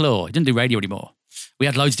Matt McClure. He didn't do radio anymore. We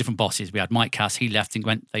had loads of different bosses. We had Mike Cass, he left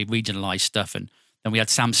and they regionalised stuff. And then we had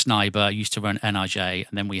Sam Sniber, used to run NRJ.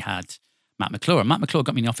 And then we had Matt McClure. And Matt McClure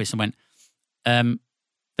got me in the office and went,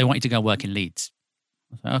 they want you to go work in Leeds.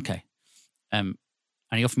 I was like, okay. And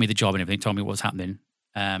he offered me the job and everything, told me what was happening.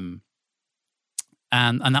 And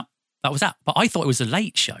that was that. But I thought it was a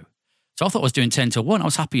late show. So I thought I was doing 10 till 1. I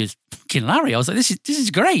was happy as fucking Larry. I was like, this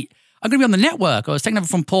is great. I'm going to be on the network. I was taking over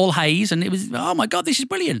from Paul Hayes and it was, oh my God, this is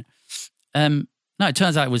brilliant. No, it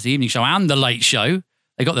turns out it was the evening show and the late show.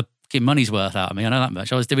 They got the fucking money's worth out of me. I know that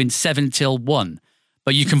much. I was doing 7 till 1,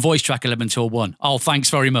 but you can voice track 11 till 1. Oh,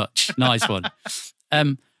 thanks very much. Nice one.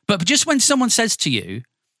 But just when someone says to you,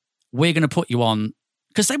 we're going to put you on,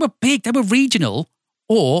 because they were big, they were regional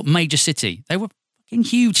or major city. They were fucking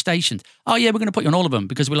huge stations. Oh yeah, we're going to put you on all of them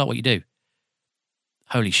because we like what you do.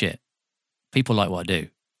 Holy shit. People like what I do.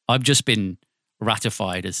 I've just been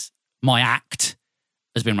ratified as my act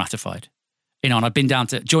has been ratified. You know, and I've been down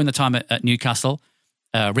to, during the time at Newcastle,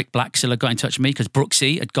 Rick Blacksiller got in touch with me because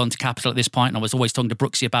Brooksy had gone to Capital at this point and I was always talking to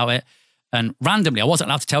Brooksy about it. And randomly, I wasn't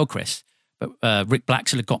allowed to tell Chris, but Rick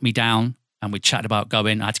Blacksiller got me down and we chatted about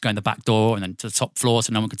going. I had to go in the back door and then to the top floor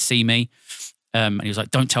so no one could see me. And he was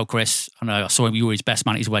like, don't tell Chris. I know, I saw him, you were his best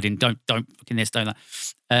man at his wedding. Don't fucking this, don't that.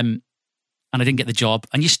 and I didn't get the job.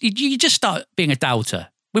 And you just start being a doubter.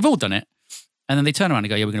 We've all done it. And then they turn around and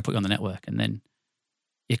go, yeah, we're going to put you on the network. And then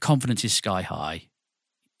your confidence is sky high.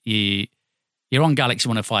 You're on Galaxy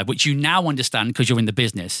 105, which you now understand because you're in the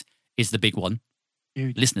business, is the big one.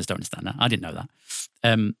 Huge. Listeners don't understand that. I didn't know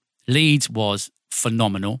that. Leeds was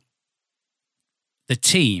phenomenal. The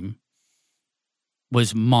team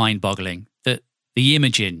was mind-boggling. The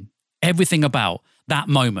imaging, everything about that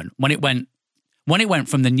moment when it went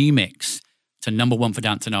from the new mix to number one for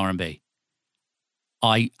dance and R&B.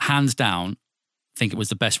 I hands down think it was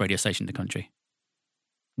the best radio station in the country,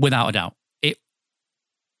 without a doubt.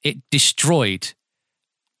 It destroyed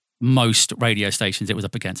most radio stations it was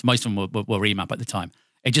up against. Most of them were remap at the time.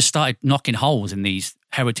 It just started knocking holes in these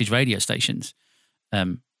heritage radio stations.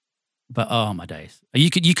 But oh my days, you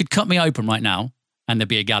could cut me open right now, and there'd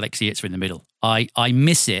be a Galaxy Hits in the middle. I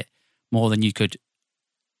miss it more than you could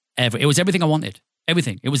ever. It was everything I wanted.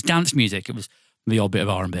 Everything. It was dance music. It was the odd bit of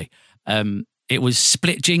R&B. It was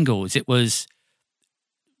split jingles. It was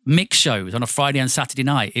mix shows on a Friday and Saturday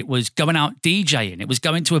night. It was going out DJing. It was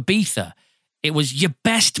going to Ibiza. It was your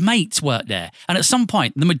best mates worked there. And at some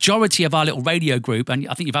point, the majority of our little radio group, and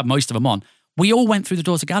I think you've had most of them on, we all went through the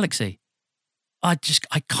doors of Galaxy. I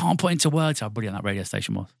can't put into words how brilliant that radio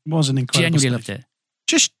station was. It was an incredible Genuinely station. loved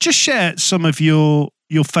it. Just share some of your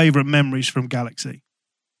favourite memories from Galaxy.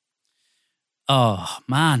 Oh,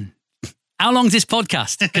 man. How long's this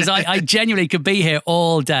podcast? Because I genuinely could be here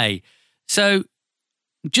all day. So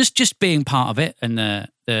just being part of it, and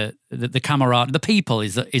the camaraderie, the people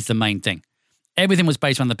is the main thing. Everything was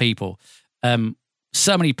based on the people.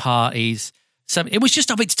 So many parties. So it was just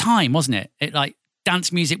of its time, wasn't it? It like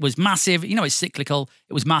dance music was massive. You know, it's cyclical.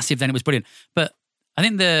 It was massive, then it was brilliant. But I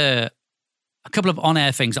think a couple of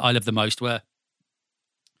on-air things that I love the most were,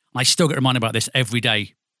 I still get reminded about this every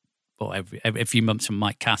day, or every few months, from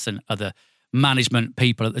Mike Cass and other management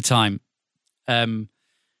people at the time.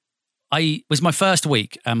 It was my first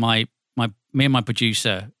week, and me and my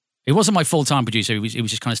producer, it wasn't my full-time producer, he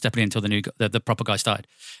was just kind of stepping in until the proper guy started.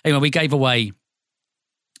 Anyway, we gave away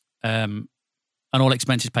an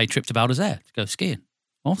all-expenses-paid trip to Val d'Isere to go skiing.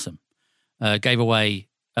 Awesome. Gave away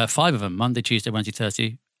 5 of them, Monday, Tuesday, Wednesday,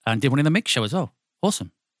 Thursday, and did one in the mix show as well.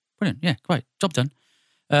 Awesome. Brilliant. Yeah, great. Job done.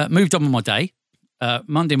 Moved on with my day.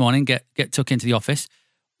 Monday morning, get took into the office.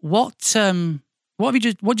 What did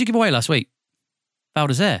you give away last week? Val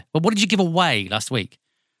d'Isere. Well, what did you give away last week?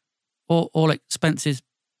 All expenses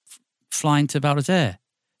flying to Val d'Isere.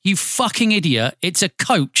 You fucking idiot. It's a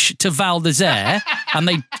coach to Val d'Isere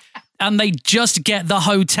and they just get the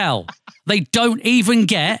hotel. They don't even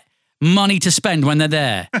get money to spend when they're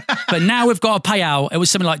there. But now we've got to pay out, it was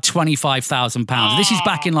something like £25,000. This is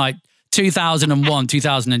back in like 2001,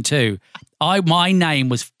 2002. My name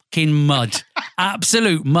was fucking mud.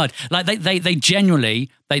 Absolute mud. Like they genuinely,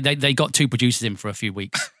 they got 2 producers in for a few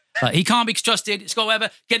weeks. Like, he can't be trusted. It's got whatever.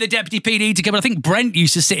 Get the deputy PD together. I think Brent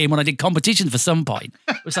used to sit in when I did competitions for some point.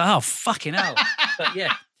 It was like, oh, fucking hell. But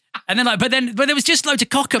yeah. And then but there was just loads of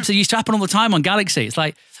cock-ups that used to happen all the time on Galaxy. It's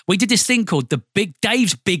like, we did this thing called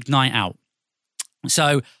Dave's Big Night Out.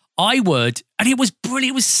 So I would, and it was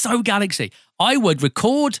brilliant. It was so Galaxy. I would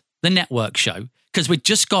record the network show because we'd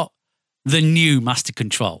just got the new Master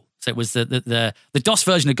Control. So it was the DOS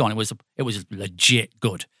version had gone. It was legit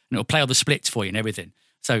good. And it would play all the splits for you and everything.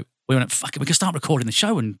 So we went, fuck it, we can start recording the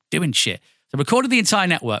show and doing shit. So recorded the entire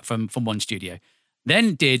network from one studio.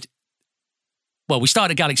 Then we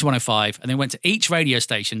started at Galaxy 105 and then went to each radio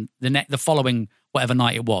station the following whatever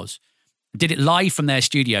night it was. Did it live from their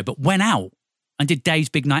studio, but went out and did Dave's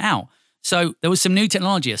Big Night Out. So there was some new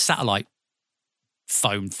technology, a satellite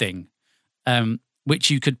phone thing,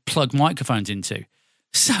 which you could plug microphones into.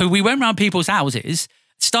 So we went around people's houses,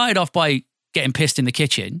 started off by getting pissed in the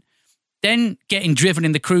kitchen, then getting driven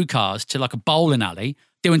in the crew cars to like a bowling alley,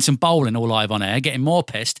 doing some bowling all live on air, getting more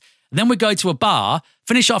pissed. Then we'd go to a bar,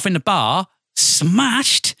 finish off in the bar,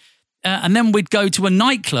 smashed, and then we'd go to a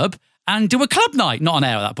nightclub and do a club night. Not on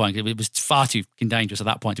air at that point. It was far too dangerous at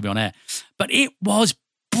that point to be on air. But it was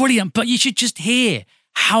brilliant. But you should just hear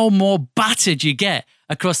how more battered you get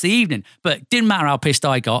across the evening. But it didn't matter how pissed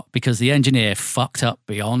I got because the engineer fucked up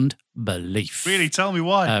beyond belief. Really? Tell me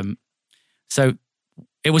why. So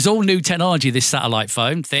it was all new technology, this satellite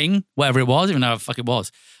phone thing, whatever it was, even though the fuck it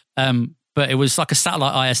was. But it was like a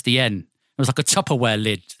satellite ISDN. It was like a Tupperware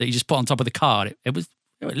lid that you just put on top of the car. It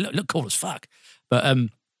looked cool as fuck. But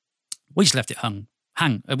we just left it hang.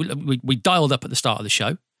 We dialed up at the start of the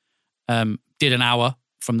show, did an hour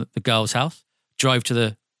from the girl's house, drove to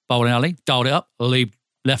the bowling alley, dialed it up,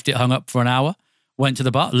 left it hung up for an hour, went to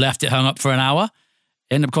the bar, left it hung up for an hour.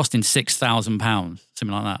 It ended up costing £6,000,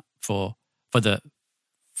 something like that, for for the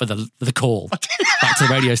call back to the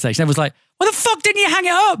radio station. Everyone was like, "Why the fuck didn't you hang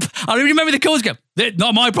it up?" I remember the calls go,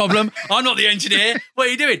 "Not my problem. I'm not the engineer. What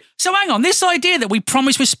are you doing?" So hang on, this idea that we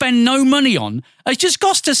promised we'd spend no money on has just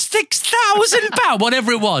cost us £6,000,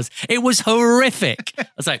 whatever it was. It was horrific. I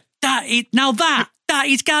was like, that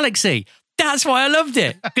is Galaxy. That's why I loved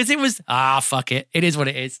it, because it was, fuck it. It is what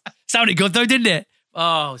it is. Sounded good though, didn't it?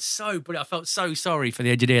 Oh, so brilliant. I felt so sorry for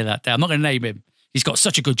the engineer that day. I'm not going to name him. He's got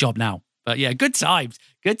such a good job now. But yeah, good times.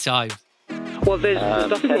 Good times. Well, there's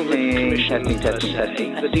nothing wrong with commissioning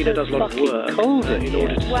testing. The dealer does a lot of work in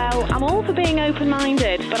order to... Well, I'm all for being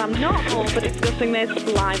open-minded, but I'm not all for discussing this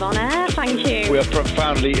live on air. Thank you. We are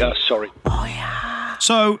profoundly sorry.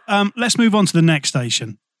 So let's move on to the next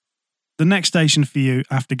station. The next station for you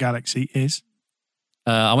after Galaxy is?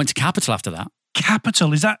 I went to Capital after that.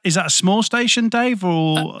 Capital, is that a small station, Dave?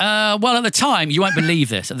 Or well, at the time, you won't believe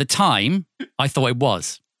this. At the time, I thought it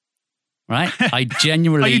was. Right? I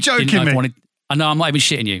genuinely Are you joking didn't know if me? I wanted. I know, I'm not even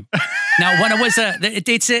shitting you. Now, when I was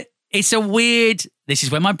it's a weird. This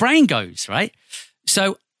is where my brain goes, right?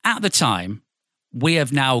 So at the time, we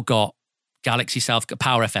have now got Galaxy South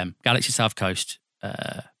Power FM, Galaxy South Coast.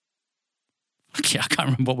 I can't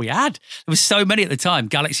remember what we had. There was so many at the time.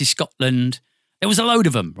 Galaxy Scotland. There was a load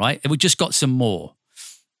of them, right? We just got some more.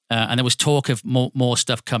 And there was talk of more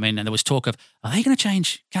stuff coming. And there was talk of, are they going to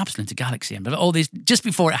change Capital into Galaxy? And all these, just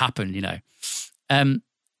before it happened, you know. And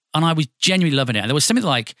I was genuinely loving it. And there was something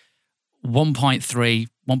like 1.3,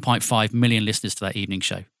 1.5 million listeners to that evening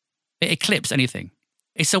show. It eclipsed anything.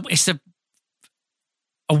 It's a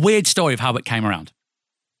weird story of how it came around.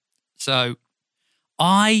 So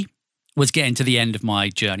I was getting to the end of my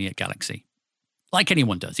journey at Galaxy. Like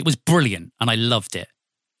anyone does. It was brilliant and I loved it.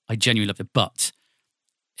 I genuinely loved it. But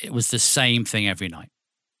it was the same thing every night.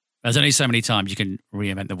 There's only so many times you can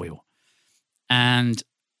reinvent the wheel. And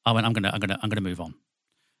I went, I'm gonna move on.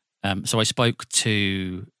 So I spoke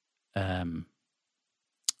to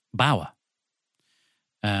Bauer.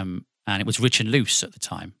 And it was Rich and Luce at the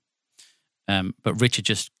time. But Rich had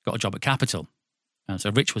just got a job at Capital. And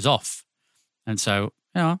so Rich was off. And so,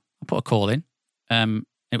 you know, I put a call in.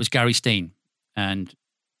 It was Gary Steen. And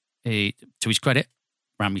he, to his credit,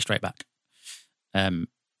 ran me straight back. And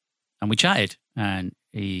we chatted. And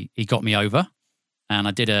he got me over. And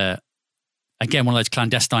I did one of those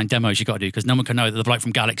clandestine demos you got to do because no one can know that the bloke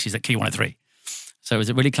from Galaxy is at Key 103. So it was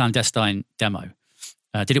a really clandestine demo.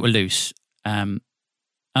 Did it with Luce. And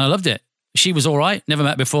I loved it. She was all right. Never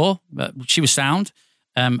met before, but she was sound.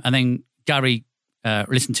 And then Gary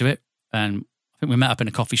listened to it. And I think we met up in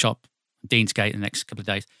a coffee shop, Deansgate, the next couple of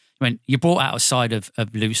days. He went, you brought out a side of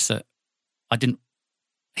Luce that I didn't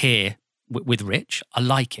hear with Rich. I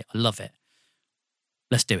like it. I love it.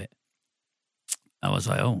 Let's do it. I was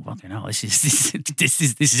like, oh, fucking hell, this is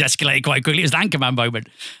escalated quite quickly. It was an Anchorman moment.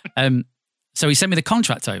 So he sent me the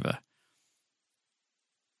contract over.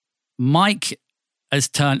 Mike was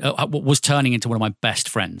turning into one of my best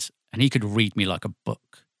friends, and he could read me like a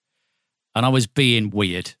book. And I was being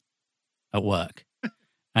weird at work.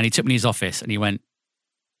 And he took me to his office and he went,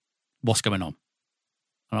 what's going on?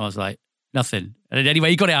 And I was like, nothing. And anyway,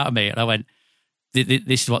 he got it out of me. And I went,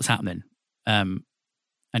 this is what's happening. And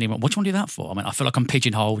he went, what do you want to do that for? I went, I feel like I'm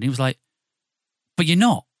pigeonholed. And he was like, but you're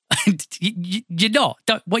not. You're not.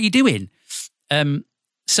 What are you doing?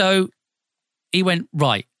 So he went,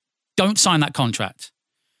 right, don't sign that contract.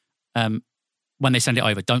 When they send it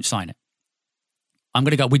over, don't sign it. I'm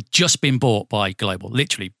going to go. We'd just been bought by Global,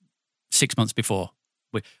 literally 6 months before.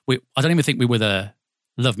 I don't even think we were the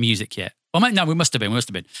Love Music yet. Well, no, we must have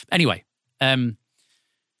been. Anyway,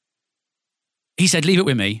 he said, leave it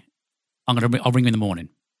with me. I'll ring you in the morning.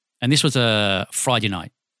 And this was a Friday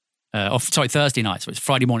night. Thursday night. So it's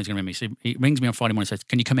Friday morning he's going to ring me. So he rings me on Friday morning and says,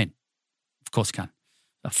 can you come in? Of course I can.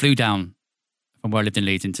 I flew down from where I lived in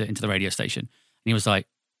Leeds into the radio station. And he was like,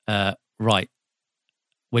 right,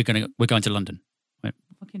 we're going to London. I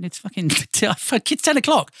went, it's fucking 10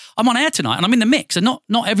 o'clock. I'm on air tonight and I'm in the mix. And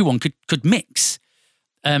not everyone could mix.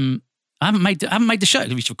 I haven't made the show.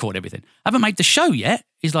 We should record everything. I haven't made the show yet.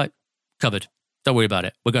 He's like, covered. Don't worry about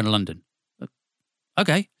it. We're going to London.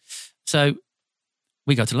 Okay. So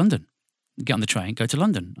we go to London, get on the train, go to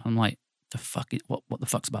London. I'm like, what the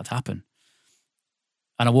fuck's about to happen?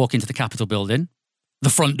 And I walk into the Capitol building, the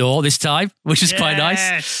front door this time, which is quite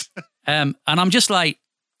nice. And I'm just like,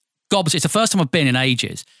 God, it's the first time I've been in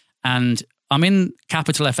ages. And I'm in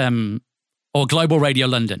Capital FM or Global Radio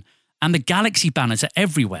London, and the Galaxy banners are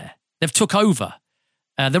everywhere. They've took over.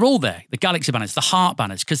 They're all there. The Galaxy banners, the Heart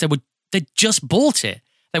banners, because they just bought it.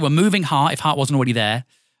 They were moving Heart, if Heart wasn't already there,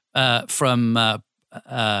 from,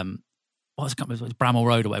 what's what's it called? Bramall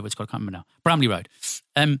Road or whatever it's called. I can't remember now. Bramley Road.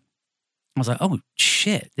 I was like, oh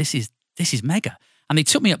shit, this is mega. And they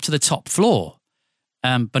took me up to the top floor,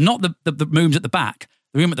 but not the rooms at the back.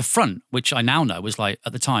 The room at the front, which I now know was like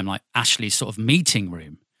at the time like Ashley's sort of meeting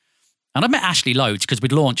room. And I met Ashley loads because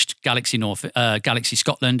we'd launched Galaxy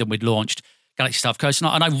Scotland, and we'd launched Galaxy South Coast,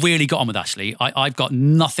 and I really got on with Ashley. I've got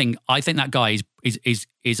nothing. I think that guy is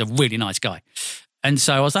a really nice guy. And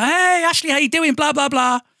so I was like, hey, Ashley, how you doing? Blah, blah,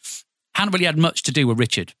 blah. Hadn't really had much to do with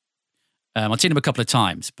Richard. I'd seen him a couple of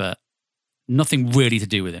times, but nothing really to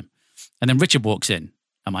do with him. And then Richard walks in,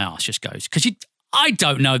 and my ass just goes, because I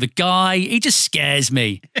don't know the guy. He just scares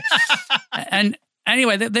me. And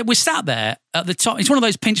anyway, we're sat there at the top. It's one of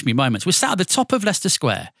those pinch me moments. We're sat at the top of Leicester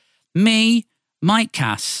Square. Me, Mike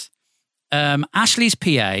Cass, Ashley's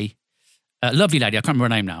PA, lovely lady, I can't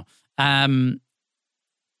remember her name now,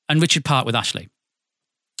 and Richard Park with Ashley.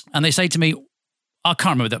 And they say to me, I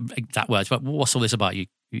can't remember the exact words, but what's all this about?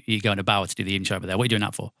 You going to Bauer to do the intro over there? What are you doing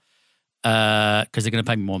that for? Because they're going to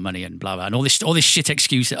pay me more money and blah, blah, and all this shit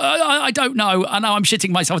excuse. I don't know. I know I'm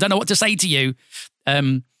shitting myself. I don't know what to say to you.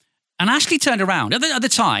 And Ashley turned around. At the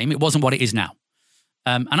time, it wasn't what it is now.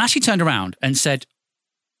 And Ashley turned around and said,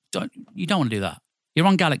 you don't want to do that. You're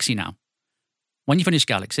on Galaxy now. When you finish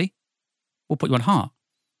Galaxy, we'll put you on Heart.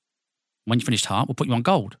 When you finished Heart, we'll put you on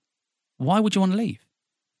Gold. Why would you want to leave?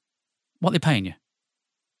 What are they paying you?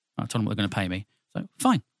 I told them what they're going to pay me. So,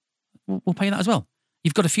 fine. We'll pay you that as well.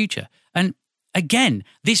 You've got a future. And again,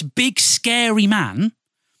 this big, scary man,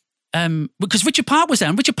 because Richard Park was there,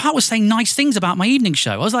 and Richard Park was saying nice things about my evening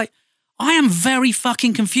show. I was like, I am very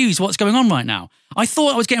fucking confused what's going on right now. I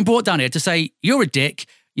thought I was getting brought down here to say, you're a dick,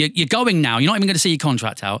 you're going now, you're not even going to see your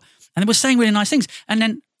contract out. And they were saying really nice things. And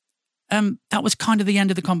then that was kind of the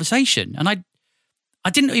end of the conversation. And I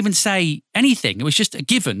didn't even say anything. It was just a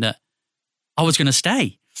given that I was going to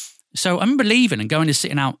stay. So I remember leaving and going to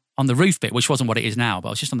sitting out on the roof bit, which wasn't what it is now, but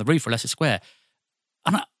I was just on the roof of Leicester Square.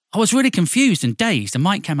 And I was really confused and dazed. And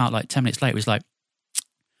Mike came out like 10 minutes later. He was like,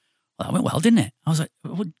 well, that went well, didn't it? I was like,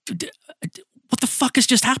 what the fuck has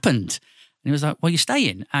just happened? And he was like, well, you're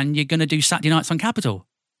staying and you're going to do Saturday nights on Capital.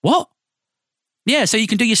 What? Yeah, so you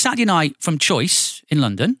can do your Saturday night from Choice in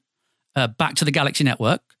London, back to the Galaxy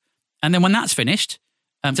Network. And then when that's finished,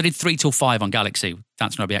 so I did 3 till 5 on Galaxy,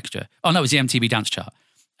 Dance Nobby Extra. Oh, no, it was the MTV Dance Chart.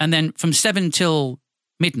 And then from 7 till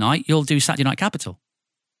midnight, you'll do Saturday Night Capital.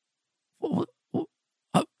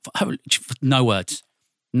 No words.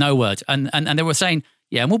 No words. And they were saying,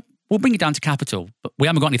 yeah, and we'll bring you down to Capital, but we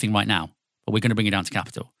haven't got anything right now, but we're going to bring you down to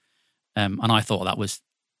Capital. And I thought that was,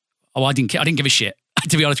 I didn't give a shit.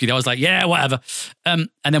 To be honest with you, I was like, yeah, whatever. And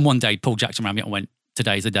then one day, Paul Jackson ran me up and went,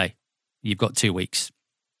 today's the day. You've got 2 weeks.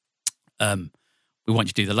 We want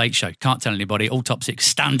you to do the Late Show. Can't tell anybody. All top 6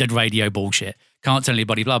 standard radio bullshit. Can't tell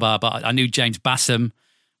anybody, blah, blah. But I knew James Bassam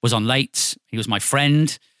was on Late. He was my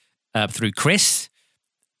friend through Chris.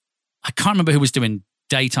 I can't remember who was doing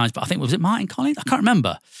daytimes, but I think, was it Martin Collins? I can't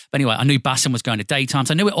remember. But anyway, I knew Bassam was going to daytimes.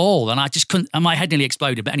 I knew it all, and I just couldn't, and my head nearly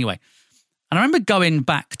exploded. But anyway, and I remember going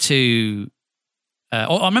back to,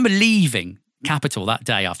 or I remember leaving Capital that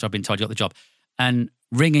day after I'd been told you got the job, and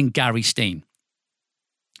ringing Gary Steen.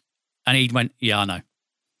 And he went, yeah, I know.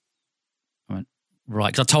 I went,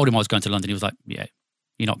 right, because I told him I was going to London. He was like, yeah,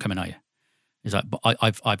 you're not coming, are you? He's like, but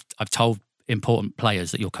I've told important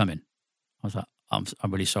players that you're coming. I was like, I'm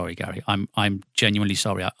really sorry, Gary. I'm genuinely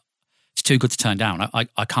sorry. It's too good to turn down.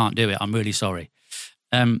 I can't do it. I'm really sorry.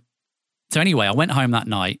 So anyway, I went home that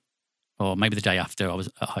night, or maybe the day after I was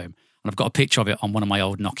at home, and I've got a picture of it on one of my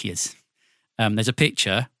old Nokias. There's a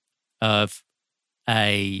picture of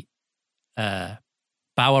a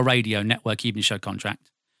Bauer Radio Network Evening Show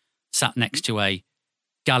contract sat next to a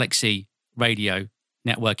Galaxy Radio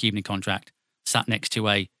Network Evening contract sat next to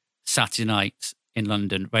a Saturday Night in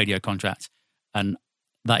London radio contract. And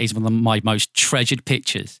that is one of my most treasured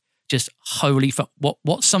pictures. Just holy fuck,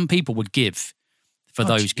 what some people would give for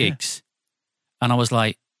those gigs. Yeah. And I was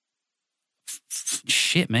like,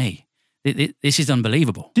 shit me, this is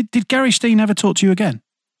unbelievable. Did Gary Steen ever talk to you again?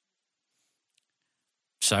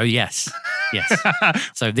 So yes.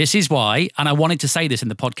 So this is why, and I wanted to say this in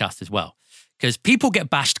the podcast as well, because people get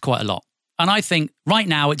bashed quite a lot. And I think right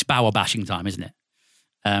now it's Bauer bashing time, isn't it?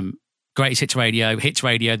 Greatest Hits Radio,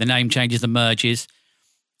 the name changes, the merges.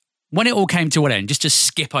 When it all came to an end, just to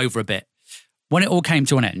skip over a bit, when it all came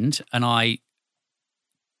to an end and I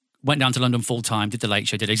went down to London full time, did the Late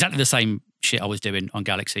Show, did exactly the same shit I was doing on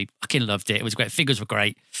Galaxy, fucking loved it. It was great. Figures were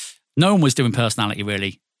great. No one was doing personality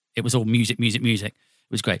really. It was all music. It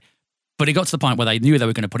was great. But it got to the point where they knew they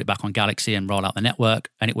were going to put it back on Galaxy and roll out the network,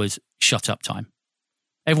 and it was shut up time.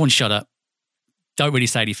 Everyone shut up. don't really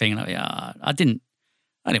say anything. And I didn't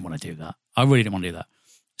want to do that. I really didn't want to do that.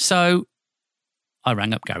 So I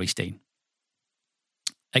rang up Gary Steen,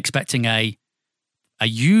 expecting are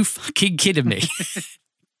you fucking kidding me?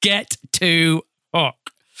 Get to fuck.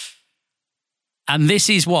 And this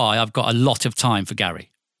is why I've got a lot of time for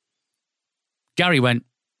Gary. Gary went,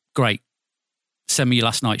 great, send me your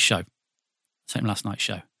last night's show. Sent him last night's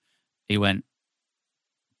show. He went,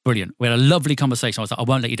 brilliant. We had a lovely conversation. I was like, I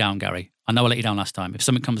won't let you down, Gary. I know I let you down last time. If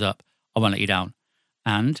something comes up, I won't let you down.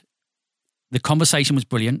 And the conversation was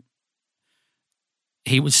brilliant.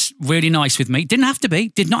 He was really nice with me. Did not have to be.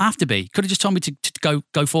 Could have just told me to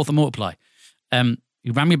go forth and multiply. He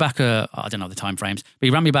ran me back, I don't know the time frames, but he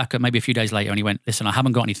ran me back maybe a few days later and he went, listen, I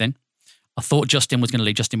haven't got anything. I thought Justin was going to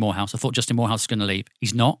leave, Justin Morehouse. I thought Justin Morehouse was going to leave.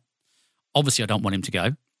 He's not. Obviously, I don't want him to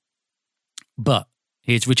go. But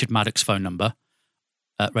here's Richard Maddox's phone number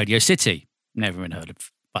at Radio City. Never even heard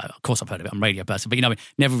of, well, of course I've heard of it. I'm a radio person, but never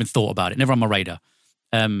even thought about it. Never on my radar.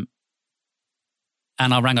 And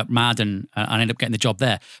I rang up Mad and I ended up getting the job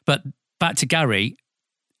there. But back to Gary.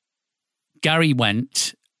 Gary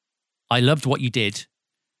went, I loved what you did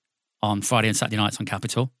on Friday and Saturday nights on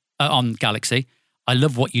on Galaxy. I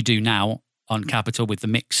love what you do now on Capital with the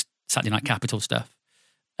mixed Saturday Night Capital stuff.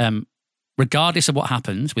 Regardless of what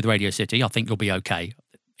happens with Radio City, I think you'll be okay.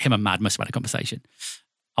 Him and Mad must have had a conversation.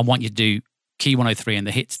 I want you to do Key 103 and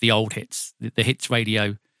the hits, the old hits, the hits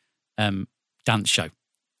radio dance show.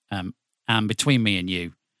 And between me and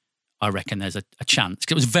you, I reckon there's a chance.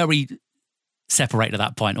 'Cause it was very separated at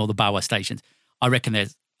that point, all the Bauer stations. I reckon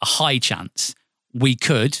there's a high chance we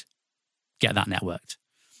could get that networked.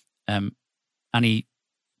 And he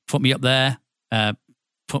put me up there,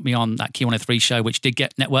 put me on that Key 103 show, which did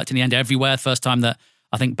get networked in the end everywhere. First time that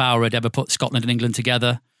I think Bauer had ever put Scotland and England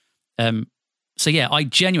together. So yeah, I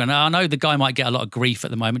know the guy might get a lot of grief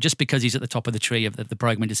at the moment just because he's at the top of the tree of the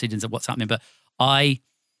programming decisions of what's happening. But I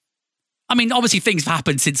mean, obviously things have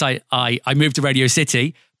happened since I moved to Radio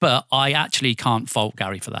City, but I actually can't fault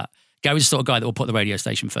Gary for that. Gary's the sort of guy that will put the radio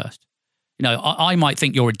station first. I might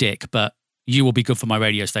think you're a dick, but you will be good for my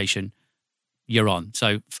radio station. You're on.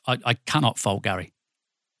 So I cannot fault Gary.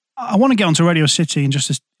 I want to get onto Radio City in just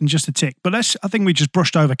a tick, but I think we just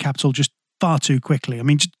brushed over Capital just far too quickly. I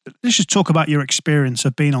mean, let's just talk about your experience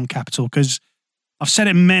of being on Capital, because I've said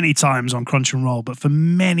it many times on Crunch and Roll, but for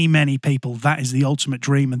many, many people, that is the ultimate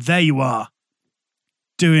dream. And there you are,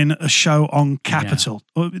 doing a show on Capital.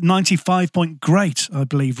 Yeah. 95 point great, I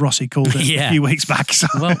believe Rossi called it a few weeks back. So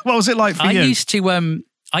well, what was it like for you?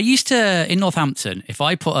 I used to, in Northampton, if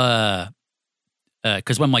I put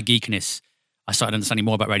because when my geekiness, I started understanding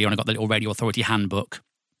more about radio and I got the little Radio Authority handbook.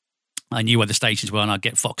 I knew where the stations were and I'd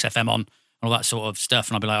get Fox FM on and all that sort of stuff.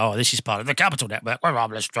 And I'd be like, oh, this is part of the Capital Network. Well,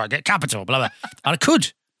 let's try to get Capital, blah, blah. And I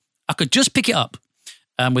could just pick it up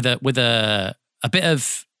with a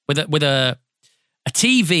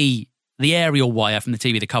TV, the aerial wire from the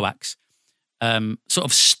TV, the coax, sort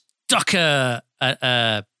of stuck a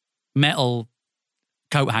metal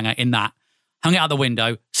coat hanger in that, hung it out the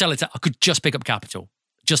window, sell it. I could just pick up Capital,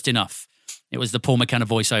 just enough. It was the Paul McKenna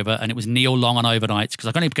voiceover, and it was Neil Long on overnights because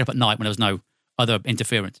I could only pick it up at night when there was no other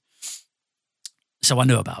interference. So I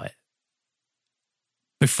knew about it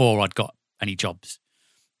before I'd got any jobs,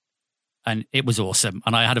 and it was awesome.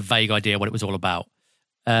 And I had a vague idea what it was all about.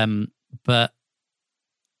 But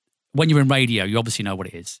when you're in radio, you obviously know what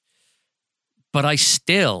it is. But I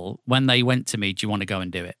still, when they went to me, do you want to go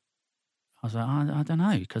and do it? I was like, I don't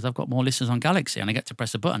know, because I've got more listeners on Galaxy and I get to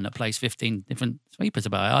press a button that plays 15 different sweepers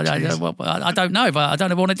about it. I don't know, but I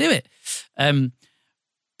don't ever want to do it. But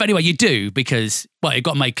anyway, you do because, well, it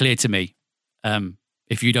got made clear to me,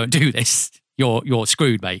 if you don't do this, you're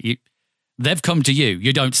screwed, mate. They've come to you.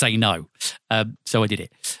 You don't say no. So I did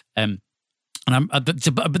it. But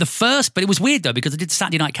it was weird though, because I did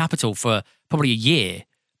Saturday Night Capital for probably a year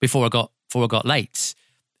before I got late.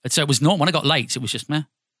 And so it was not, when I got late, it was just, meh.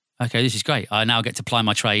 Okay, this is great. I now get to ply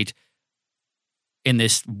my trade in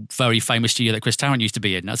this very famous studio that Chris Tarrant used to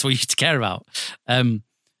be in. That's what he used to care about.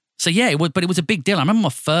 So yeah, it was a big deal. I remember my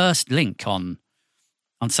first link on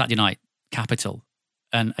Saturday Night Capital.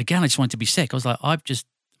 And again, I just wanted to be sick. I was like, I'm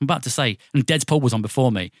about to say, and Des Paul was on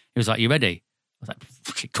before me. He was like, you ready? I was like,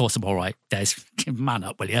 of course I'm all right, Des. Man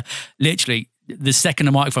up, will you? Literally, the second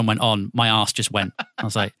the microphone went on, my ass just went. I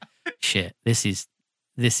was like, shit, this is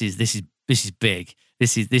big.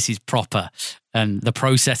 This is proper, and the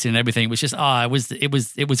processing and everything was just it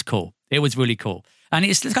was cool. It was really cool, and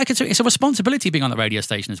it's like it's a responsibility being on the radio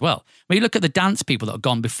station as well. When you look at the dance people that have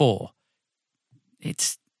gone before,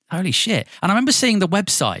 it's holy shit. And I remember seeing the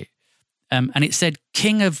website, and it said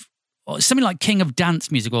King of or something like King of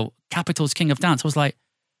Dance music or Capital's King of Dance. I was like,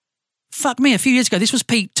 fuck me, a few years ago, this was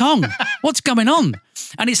Pete Tong. What's going on?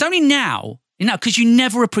 And it's only now, because you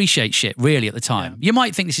never appreciate shit really at the time. Yeah. You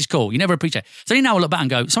might think this is cool. You never appreciate it. So only now I look back and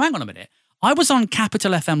go, so hang on a minute. I was on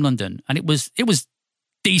Capital FM London and it was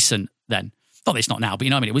decent then. Not that it's not now, but you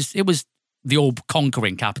know what I mean? It was the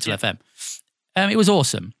all-conquering Capital FM. It was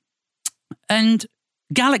awesome. And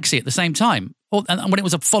Galaxy at the same time, and when it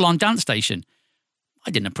was a full-on dance station,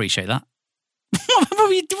 I didn't appreciate that. What were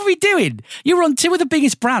we doing? You were on two of the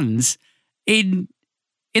biggest brands in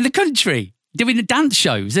the country doing the dance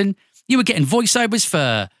shows, and you were getting voiceovers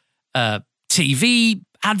for TV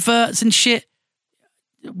adverts and shit.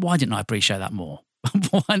 Why didn't I appreciate that more?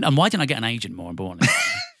 And why didn't I get an agent more importantly?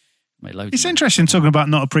 It's interesting talking about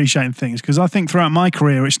not appreciating things, because I think throughout my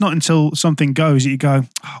career, it's not until something goes that you go,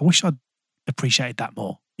 oh, I wish I'd appreciated that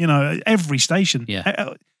more. Every station.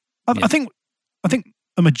 Yeah. I think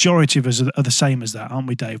a majority of us are the same as that, aren't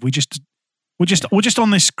we, Dave? We're just on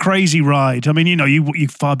this crazy ride. I mean, you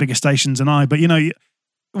far bigger stations than I, but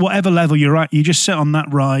whatever level you're at, you just sit on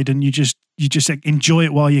that ride and you just enjoy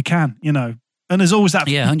it while you can. And there's always that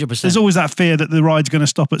 100%. There's always that fear that the ride's going to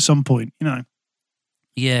stop at some point.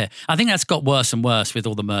 Yeah, I think that's got worse and worse with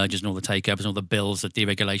all the mergers and all the takeovers and all the bills, the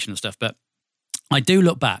deregulation and stuff. But I do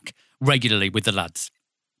look back regularly with the lads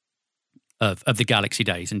of the Galaxy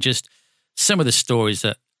days and just some of the stories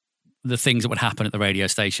the things that would happen at the radio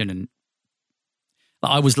station. And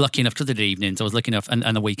I was lucky enough, because of the evenings, I was lucky enough, and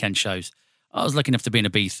the weekend shows, I was lucky enough to be in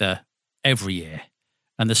Ibiza every year.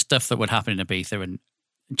 And the stuff that would happen in Ibiza, and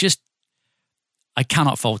just, I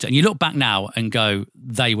cannot fault it. And you look back now and go,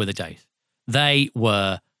 they were the days. They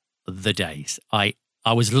were the days. I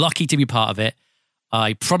was lucky to be part of it.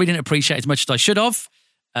 I probably didn't appreciate it as much as I should have.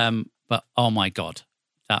 But oh my God,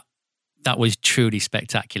 that was truly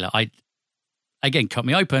spectacular. Again, cut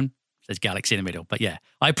me open. There's Galaxy in the middle. But yeah,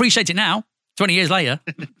 I appreciate it now, 20 years later.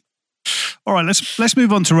 All right, let's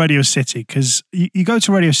move on to Radio City, because you go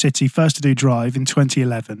to Radio City first to do Drive in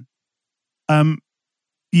 2011.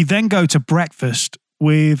 You then go to Breakfast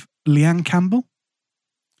with Leanne Campbell.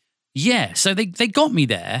 Yeah, so they got me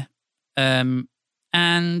there, and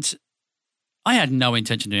I had no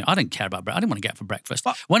intention of doing it. I didn't care about breakfast. I didn't want to get up for breakfast.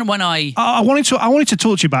 I wanted to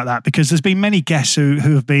talk to you about that, because there's been many guests who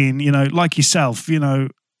have been, like yourself, a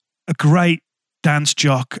great dance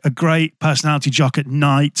jock, a great personality jock at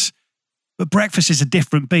night, but breakfast is a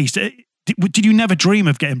different beast. Did you never dream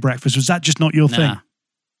of getting breakfast? Was that just not your thing?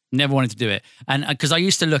 Never wanted to do it. And because I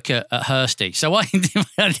used to look at Hursty. So I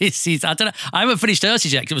don't know. I haven't finished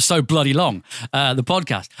Hursty's yet because it was so bloody long, the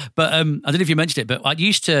podcast. But I don't know if you mentioned it, but I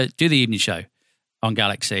used to do the evening show on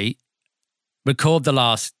Galaxy, record the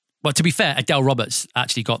last... Well, to be fair, Adele Roberts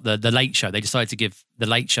actually got the late show. They decided to give the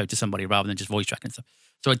late show to somebody rather than just voice track and stuff.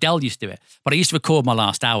 So Adele used to do it. But I used to record my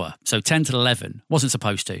last hour. So 10 to 11. Wasn't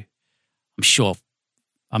supposed to. I'm sure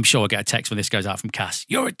I'll get a text when this goes out from Cass.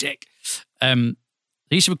 You're a dick.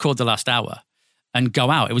 I used to record the last hour and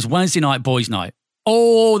go out. It was Wednesday night, boys' night.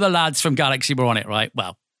 All the lads from Galaxy were on it, right?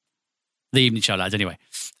 Well, the evening show lads anyway.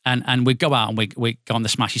 And we'd go out and we go on the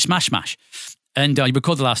Smashy Smash. And you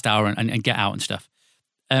record the last hour and get out and stuff.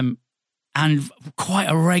 And quite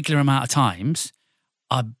a regular amount of times,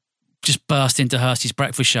 I just burst into Hursty's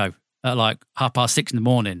breakfast show at like 6:30 in the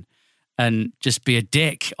morning and just be a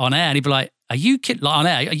dick on air. And he'd be like, are you kidding? Like on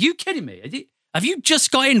air, are you kidding me? Have you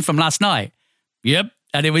just got in from last night? Yep.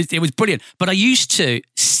 And it was brilliant. But I used to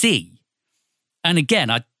see, and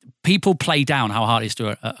again, people play down how hard it is to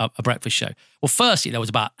do a breakfast show. Well, firstly, there was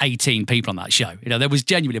about 18 people on that show. There was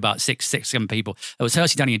genuinely about 7 people. There was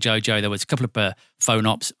Hursty, Danny and Jojo. There was a couple of phone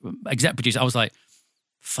ops, exec producers. I was like,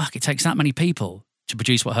 fuck, it takes that many people to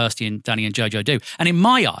produce what Hursty and Danny and Jojo do. And in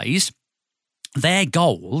my eyes, their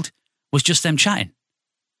gold was just them chatting.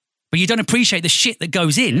 But you don't appreciate the shit that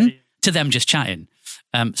goes in to them just chatting.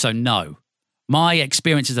 So no. My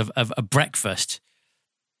experiences of a breakfast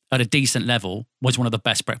at a decent level was one of the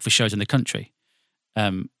best breakfast shows in the country.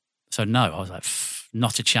 So no, I was like,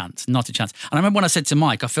 not a chance. And I remember when I said to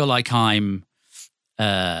Mike, I feel like I'm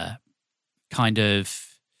kind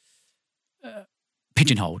of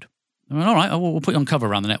pigeonholed. I went, all right, we'll put you on cover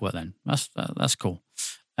around the network then. That's cool.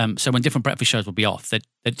 So when different breakfast shows would be off,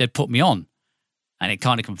 they'd put me on, and it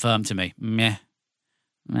kind of confirmed to me,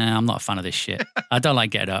 I'm not a fan of this shit. I don't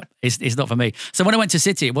like Get Up. It's not for me. So when I went to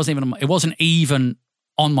City, it wasn't even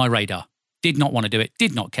on my radar. Did not want to do it.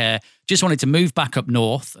 Did not care. Just wanted to move back up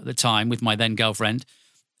north at the time with my then girlfriend,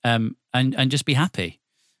 and just be happy.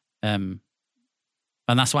 And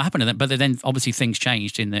that's what happened. But then obviously things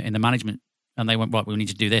changed in the management, and they went, right, we need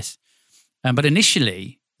to do this. But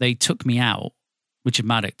initially they took me out Richard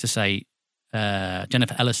Maddock to say,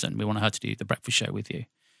 Jennifer Ellison, we want her to do the breakfast show with you.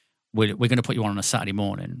 We're going to put you on a Saturday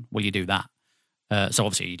morning. Will you do that? So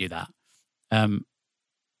obviously you do that.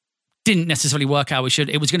 Didn't necessarily work out.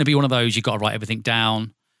 It was going to be one of those, you've got to write everything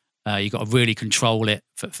down. You've got to really control it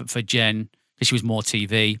for Jen, because she was more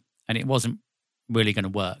TV, and it wasn't really going to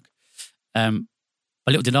work. But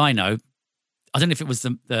little did I know, I don't know if it was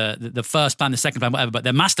the first plan, the second plan, whatever, but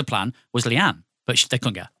their master plan was Leanne, but they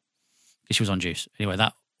couldn't get her because she was on juice. Anyway,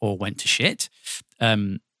 that all went to shit.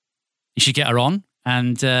 You should get her on,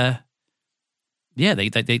 and they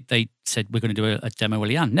said, we're going to do a demo with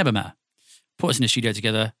Leanne. Never met her. Put us in the studio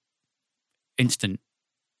together. Instant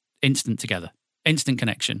together. Instant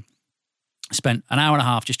connection. Spent an hour and a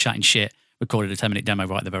half just chatting shit, recorded a 10-minute demo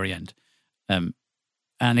right at the very end. And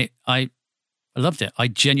I loved it. I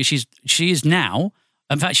genuinely, she is now,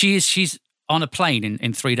 in fact, she's on a plane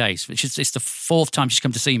in 3 days. It's the fourth time she's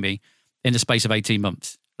come to see me in the space of 18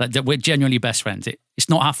 months. Like, we're genuinely best friends. It's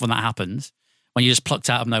not often that happens, when you're just plucked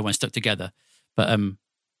out of nowhere and stuck together. But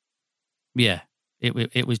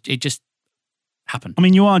it just happened. I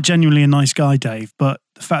mean, you are genuinely a nice guy, Dave, but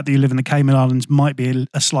the fact that you live in the Cayman Islands might be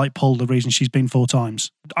a slight pull, the reason she's been 4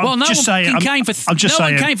 times. Well, no one came for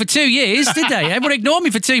 2 years, did they? Everyone ignored me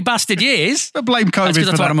for 2 bastard years. I blame COVID for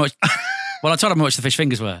that. I told him how much the fish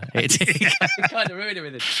fingers were. It kind of ruined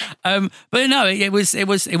everything. But no, it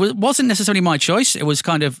wasn't necessarily my choice. It was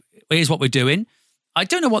kind of, here's what we're doing. I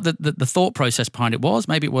don't know what the thought process behind it was.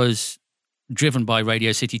 Maybe it was driven by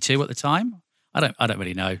Radio City 2 at the time. I don't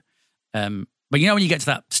really know. But you know, when you get to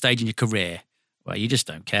that stage in your career where you just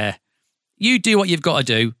don't care, you do what you've got to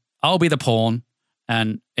do. I'll be the pawn,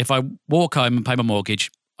 and if I walk home and pay my mortgage,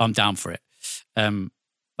 I'm down for it.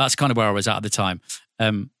 That's kind of where I was at the time.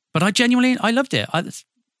 But I loved it.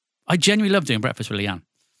 I genuinely loved doing Breakfast with Leanne.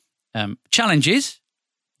 Challenges,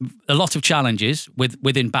 a lot of challenges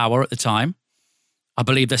within Bauer at the time. I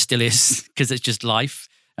believe there still is, because it's just life,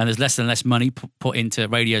 and there's less and less money put into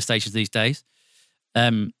radio stations these days.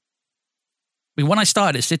 When I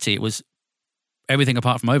started at City, it was everything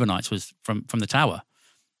apart from overnights was from the tower.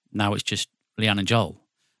 Now it's just Leanne and Joel.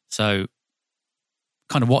 So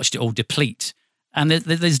kind of watched it all deplete. And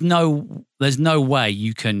there's no way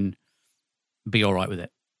you can be all right with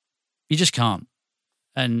it. You just can't.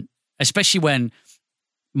 And especially when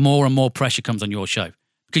more and more pressure comes on your show,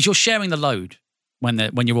 because you're sharing the load when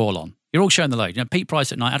you're all on. You're all sharing the load. You know, Pete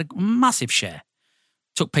Price at night had a massive share.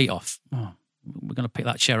 Took Pete off. Oh, we're going to pick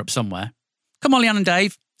that share up somewhere. Come on, Leanne and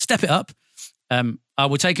Dave, step it up. I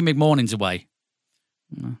will take mid-mornings away.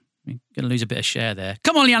 We're going to lose a bit of share there.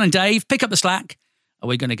 Come on, Leanne and Dave, pick up the slack.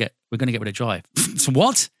 We're going to get rid of Drive. So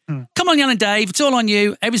what? Come on, Leanne and Dave, it's all on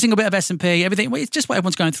you. Every single bit of S&P, everything. Well, it's just what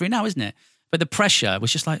everyone's going through now, isn't it? But the pressure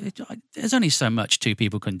was just like, there's only so much 2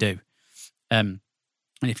 people can do. And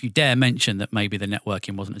if you dare mention that maybe the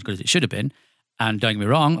networking wasn't as good as it should have been, and don't get me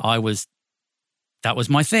wrong, that was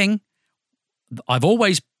my thing. I've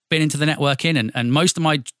always been into the networking, and most of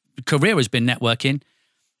my career has been networking.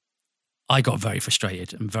 I got very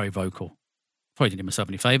frustrated and very vocal. Probably didn't do myself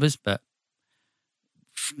any favours, but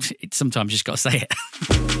sometimes you just got to say it.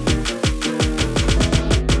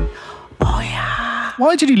 Oh, yeah.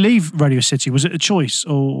 Why did you leave Radio City? Was it a choice,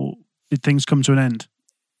 or did things come to an end?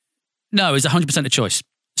 No, it was 100% a choice.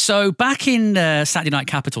 So back in Saturday Night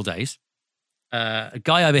Capital days, a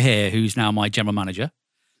guy over here who's now my general manager,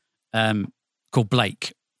 called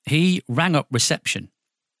Blake, he rang up reception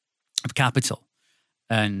of Capital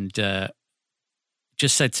and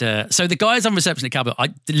just said so the guys on reception at Capital,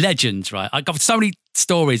 legends, right? I got so many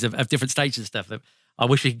stories of different stages and stuff that I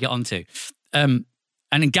wish we could get onto. And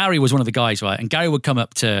then Gary was one of the guys, right? And Gary would come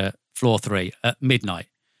up to floor 3 at midnight.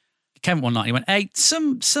 He came up one night, he went, hey,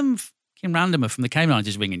 some fucking randomer from the Cayman Islands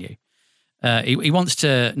is ringing you. He wants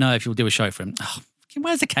to know if you'll do a show for him. Oh,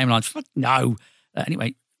 where's the Cayman Islands? No.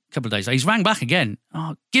 Anyway, a couple of days later, he's rang back again.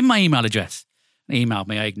 Oh, give him my email address. And he emailed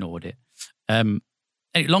me, I ignored it.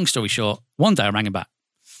 Long story short, one day I rang him back.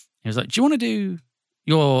 He was like, do you want to do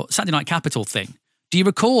your Saturday Night Capital thing? Do you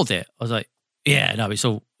record it? I was like, yeah, no, it's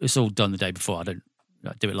all done the day before. I don't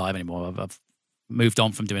do it live anymore. I've moved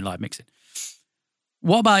on from doing live mixing.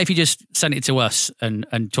 What about if you just sent it to us and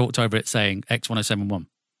talked over it saying X1071?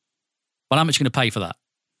 Well, how much are you going to pay for that?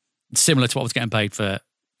 Similar to what I was getting paid for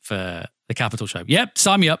the Capital show. Yep,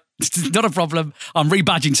 sign me up. It's not a problem. I'm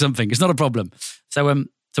rebadging something. It's not a problem. So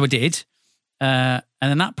I did. And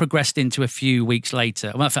then that progressed into a few weeks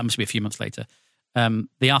later. Well, that must be a few months later.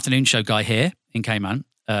 The afternoon show guy here in Cayman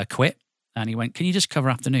quit, and he went, can you just cover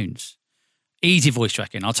afternoons? Easy voice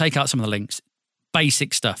tracking. I'll take out some of the links.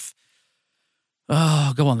 Basic stuff.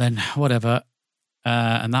 Oh, go on then. Whatever.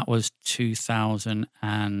 And that was 2000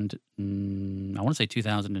 and I want to say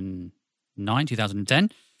 2009,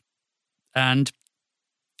 2010. And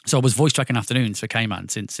so I was voice tracking afternoons for K-Man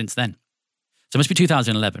since then. So it must be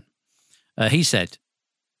 2011. He said,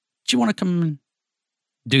 do you want to come and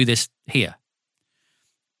do this here?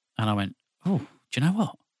 And I went, oh, do you know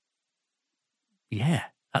what? Yeah,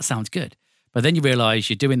 that sounds good. But then you realise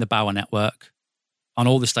you're doing the Bauer network on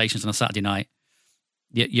all the stations on a Saturday night.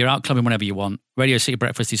 You're out clubbing whenever you want. Radio City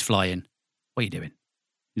Breakfast is flying. What are you doing?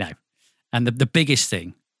 No. And the biggest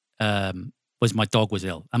thing was my dog was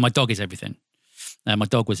ill. And my dog is everything. My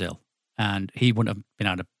dog was ill. And he wouldn't have been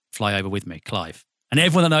able to fly over with me, Clive. And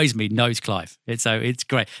everyone that knows me knows Clive. So it's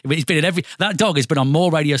great. He's been in that dog has been on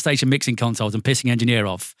more radio station mixing consoles and pissing engineer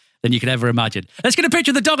off than you could ever imagine. Let's get a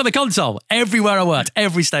picture of the dog on the console. Everywhere I worked,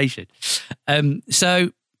 every station.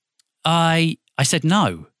 So I said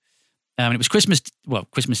no. And it was Christmas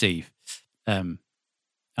Eve. And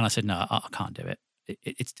I said, no, I can't do it.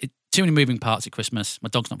 It's too many moving parts at Christmas. My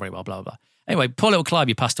dog's not very well, blah, blah, blah. Anyway, poor little Clive,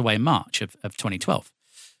 he passed away in March of 2012.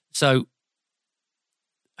 So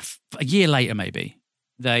a year later, maybe,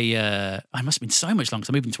 I must have been so much longer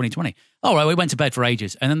because I moved in 2020. All right, we went to bed for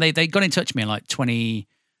ages. And then they got in touch with me in like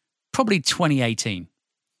probably 2018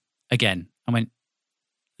 again. I went,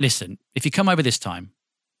 listen, if you come over this time,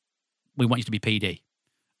 we want you to be PD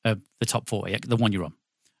of the top 40, the one you're on.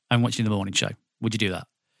 I want you to do the morning show. Would you do that?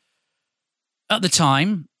 At the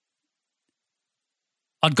time,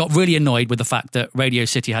 I'd got really annoyed with the fact that Radio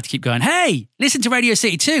City had to keep going, hey, listen to Radio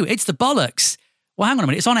City 2. It's the bollocks. Well, hang on a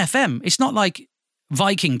minute. It's on FM. It's not like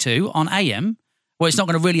Viking 2 on AM where it's not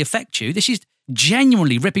going to really affect you. This is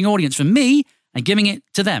genuinely ripping audience from me and giving it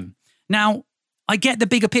to them. Now, I get the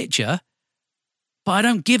bigger picture, but I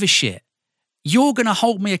don't give a shit. You're going to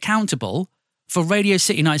hold me accountable for Radio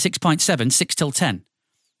City 96.7, 6 till 10.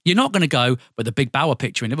 You're not going to go, but the Big Bauer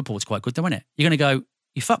picture in Liverpool is quite good, though, isn't it? You're going to go,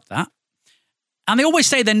 you fucked that. And they always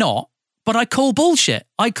say they're not, but I call bullshit.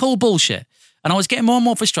 And I was getting more and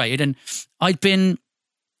more frustrated, and I'd been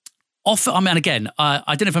offered, again,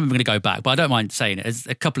 I don't know if I'm going to go back, but I don't mind saying it. There's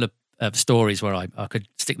a couple of stories where I could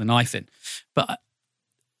stick the knife in. But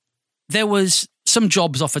there was some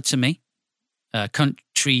jobs offered to me.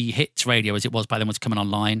 Country Hits Radio, as it was by then, was coming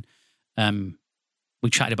online. We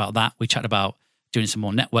chatted about that. We chatted about doing some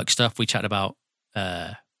more network stuff. We chatted about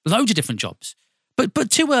loads of different jobs.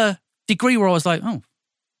 But to a degree where I was like, oh,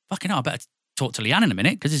 fucking hell, I better talk to Leanne in a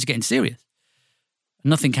minute because this is getting serious.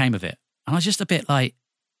 Nothing came of it. And I was just a bit like,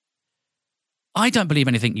 I don't believe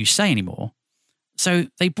anything you say anymore. So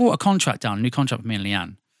they brought a contract down, a new contract with me and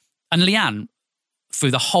Leanne. And Leanne,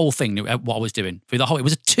 through the whole thing, knew what I was doing. It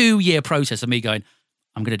was a 2-year process of me going,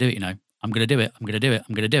 I'm going to do it, I'm going to do it. I'm going to do it.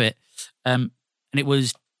 I'm going to do it. And it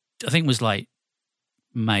was, I think it was like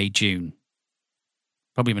May, June,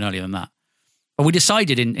 probably even earlier than that. But we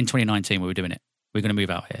decided in 2019 we were doing it. We were going to move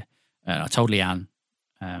out here. I told Leanne,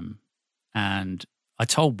 and I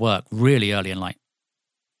told work really early in like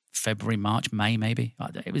February, March, May, maybe.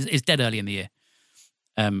 It's dead early in the year.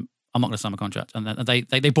 I'm not going to sign my contract. And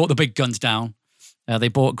they brought the big guns down. They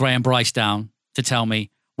brought Graham Bryce down to tell me,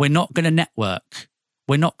 we're not going to network.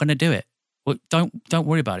 We're not going to do it. Don't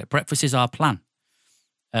worry about it. Breakfast is our plan.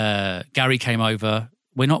 Gary came over.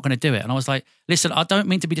 We're not going to do it. And I was like, listen, I don't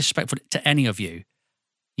mean to be disrespectful to any of you.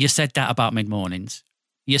 You said that about mid-mornings.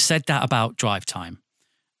 You said that about drive time.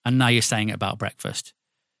 And now you're saying it about breakfast.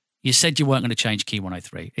 You said you weren't going to change Key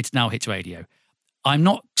 103. It's now Hits Radio. I'm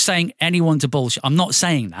not saying anyone's a bullshit. I'm not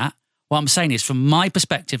saying that. What I'm saying is, from my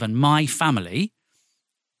perspective and my family,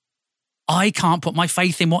 I can't put my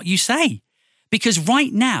faith in what you say. Because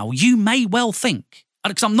right now, you may well think,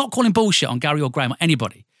 because I'm not calling bullshit on Gary or Graham or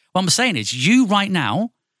anybody. What I'm saying is, you right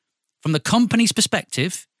now, from the company's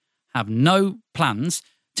perspective, have no plans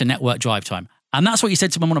to network drive time. And that's what you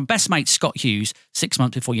said to one of my best mates, Scott Hughes, 6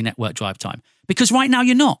 months before you network drive time. Because right now,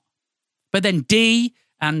 you're not. But then Dee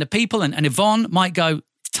and the people and Yvonne might go,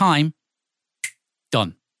 it's time,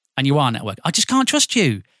 done. And you are network. I just can't trust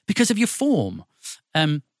you because of your form.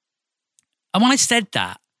 And when I said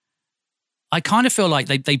that, I kind of feel like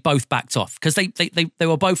they both backed off because they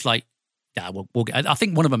were both like, yeah, we'll get. I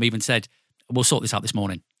think one of them even said, we'll sort this out this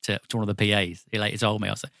morning to one of the PAs. He later told me.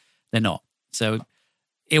 I was like, they're not. So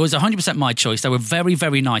it was 100% my choice. They were very,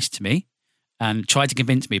 very nice to me and tried to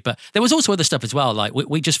convince me. But there was also other stuff as well. Like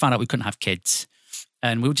we just found out we couldn't have kids.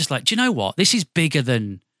 And we were just like, do you know what? This is bigger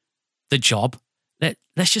than the job.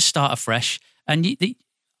 Let's just start afresh. And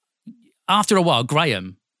after a while,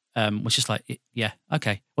 Graham was just like, yeah,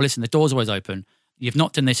 okay. Well, listen, the door's always open. You've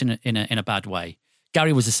not done this in a bad way.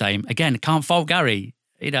 Gary was the same. Again, can't fault Gary.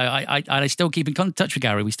 You know, I still keep in touch with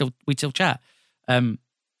Gary. We still chat.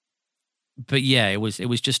 But yeah, it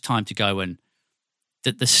was just time to go, and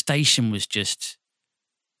the station was just.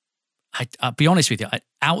 I'll be honest with you.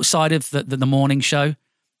 Outside of the morning show,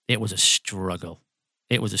 it was a struggle.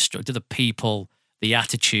 It was a struggle. To the people, the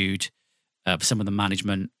attitude, some of the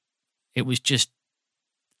management. It was just.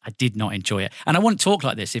 I did not enjoy it, and I wouldn't talk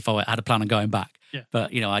like this if I had a plan on going back. Yeah.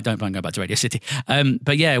 But I don't plan on going back to Radio City.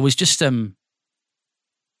 But yeah, it was just.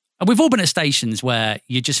 We've all been at stations where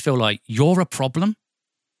you just feel like you're a problem.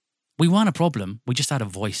 We weren't a problem. We just had a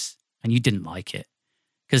voice, and you didn't like it.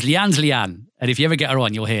 Because Leanne's Leanne, and if you ever get her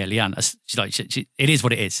on, you'll hear Leanne. She's like, it is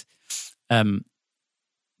what it is.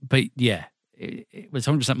 But yeah, it was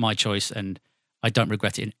 100% my choice, and I don't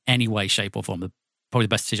regret it in any way, shape, or form. Probably the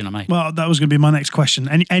best decision I made. Well, that was going to be my next question.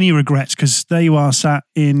 Any regrets? Because there you are, sat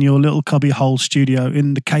in your little cubbyhole studio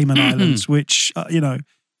in the Cayman Islands, which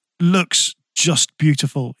looks just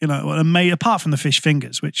beautiful. And made apart from the fish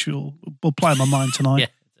fingers, which will play in my mind tonight.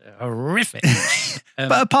 Yeah, horrific.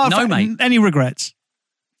 But apart from mate. Any regrets?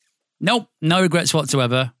 Nope, no regrets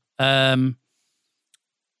whatsoever. I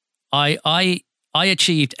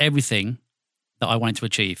achieved everything that I wanted to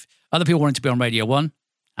achieve. Other people wanted to be on Radio 1.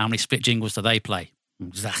 How many split jingles do they play?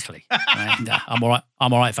 Exactly. I'm all right.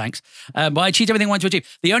 I'm all right, thanks. But I achieved everything I wanted to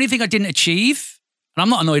achieve. The only thing I didn't achieve, and I'm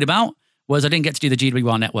not annoyed about, was I didn't get to do the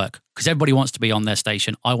GWR network because everybody wants to be on their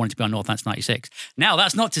station. I wanted to be on Northants 96. Now,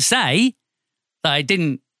 that's not to say that I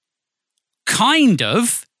didn't kind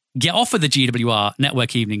of get off of the GWR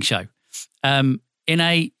network evening show in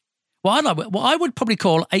what I would probably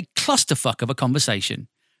call a clusterfuck of a conversation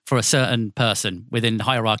for a certain person within the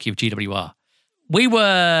hierarchy of GWR.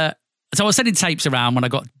 So I was sending tapes around when I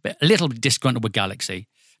got a little disgruntled with Galaxy.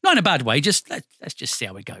 Not in a bad way, just let's just see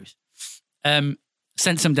how it goes.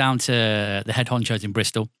 Sent some down to the head honchos in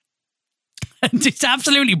Bristol. And it's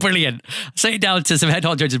absolutely brilliant. Sent it down to some head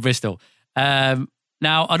honchos in Bristol.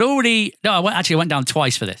 Now, I went down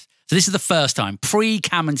twice for this. So this is the first time,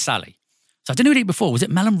 pre-Cam and Sally. So I didn't know who did it before. Was it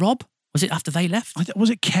Mel and Rob? Was it after they left? Was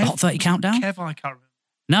it Kev? Hot 30 Countdown? Kev, I can't remember.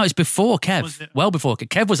 No, it's before Kev. Was it? Well before Kev.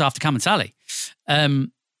 Kev was after Cam and Sally.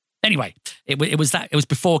 Anyway, it was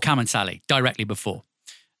before Cam and Sally, directly before.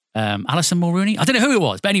 Alison Mulrooney? I don't know who it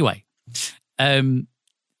was, but anyway.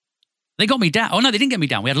 They got me down. Oh, no, they didn't get me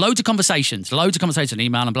down. We had loads of conversations,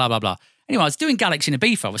 email and blah, blah, blah. Anyway, I was doing Galaxy in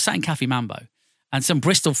Ibiza. I was sat in Cafe Mambo and some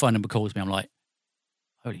Bristol phone number calls me. I'm like,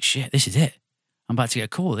 holy shit, this is it. I'm about to get a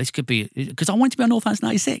call. This could be, because I wanted to be on Northants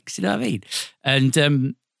 96, you know what I mean?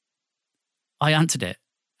 And I answered it,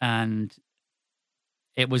 and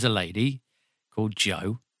it was a lady called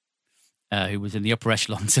Jo, who was in the upper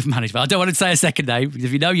echelons of management. I don't want to say her second name, because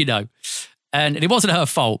if you know, you know. And it wasn't her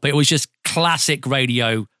fault, but it was just classic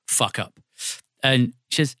radio fuck up. And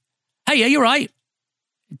she says, hey, are you all right?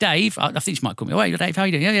 Dave, I think she might call me. Oh, hey, Dave, how are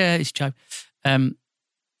you doing? Yeah, it's Jo.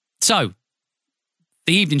 So,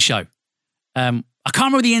 the evening show. I can't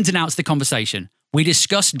remember the ins and outs of the conversation. We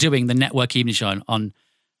discussed doing the network evening show on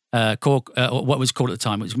what was called at the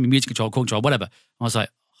time. It was Music Control, Call Control, whatever. I was like,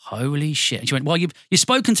 holy shit. And she went, well, you've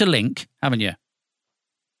spoken to Link, haven't you?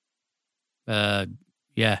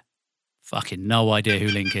 Yeah. Fucking no idea who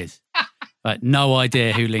Link is. Right, no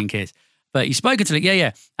idea who Link is. But you've spoken to Link,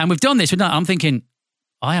 yeah. And we've done this. I'm thinking,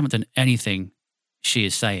 I haven't done anything she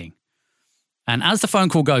is saying. And as the phone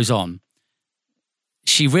call goes on,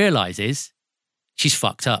 she realises she's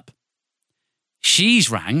fucked up. She's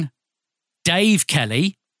rang Dave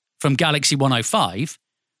Kelly from Galaxy 105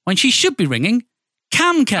 when she should be ringing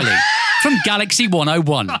Cam Kelly from Galaxy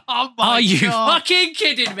 101. Are you fucking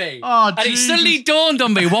kidding me? Oh, and it suddenly dawned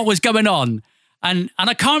on me what was going on. And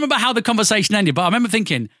I can't remember how the conversation ended, but I remember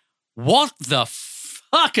thinking, what the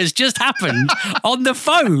fuck has just happened on the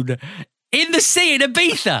phone in the sea in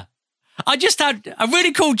Ibiza? I just had a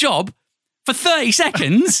really cool job for 30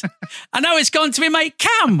 seconds, and now it's gone to me, mate,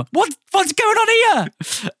 Cam. What's going on here?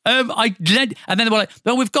 And then they were like,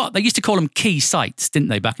 well, they used to call them key sites, didn't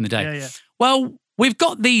they, back in the day? Yeah. Well, we've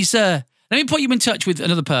got these, let me put you in touch with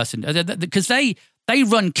another person, because they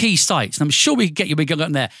run key sites, and I'm sure we can get you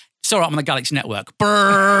on there. It's all right, I'm on the Galaxy Network.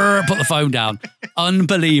 Brrr, put the phone down.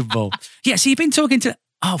 Unbelievable. Yeah, so you've been talking to,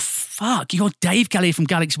 oh, fuck, you're Dave Kelly from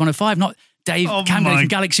Galaxy 105, not Dave Campbell from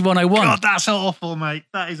Galaxy 101. God, that's awful, mate.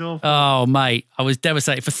 That is awful. Oh, mate, I was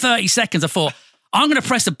devastated. For 30 seconds, I thought, I'm going to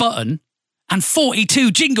press a button and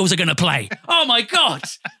 42 jingles are going to play. Oh, my God.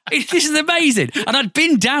 This is amazing. And I'd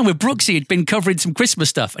been down with Brooksy, had been covering some Christmas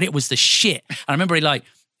stuff, and it was the shit. And I remember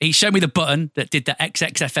he showed me the button that did the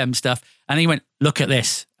XXFM stuff, and he went, look at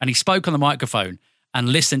this. And he spoke on the microphone and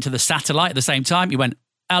listened to the satellite at the same time. He went,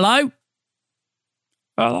 hello?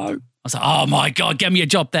 Hello? I was like, oh, my God, get me a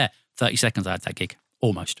job there. 30 seconds, I had that gig.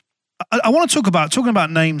 Almost. I want to talking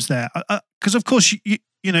about names there, because of course you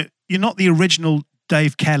know you're not the original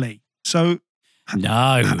Dave Kelly. So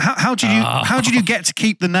no, how did you get to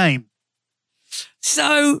keep the name?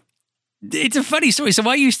 So it's a funny story. So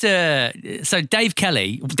Dave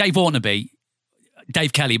Warnaby,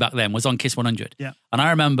 Dave Kelly back then was on Kiss 100. Yeah. And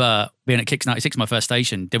I remember being at Kicks 96, my first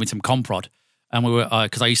station, doing some comprod. And we were,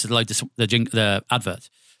 because I used to load the advert.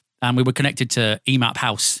 And we were connected to EMAP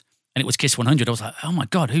House. And it was Kiss 100. I was like, oh my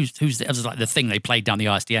God, who's this? It was like the thing they played down the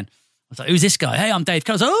ISDN. I was like, who's this guy? Hey, I'm Dave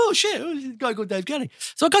Kelly. I was like, oh shit, who's this guy called Dave Kelly?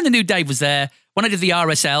 So I kind of knew Dave was there. When I did the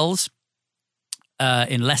RSLs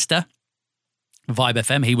in Leicester, Vibe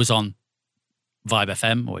FM, he was on Vibe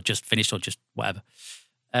FM, or just finished, or just whatever.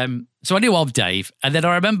 So I knew of Dave, and then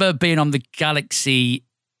I remember being on the Galaxy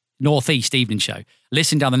Northeast evening show,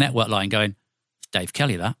 listening down the network line, going, "It's Dave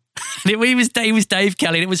Kelly, that." And it was Dave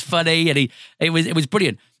Kelly, and it was funny, and it was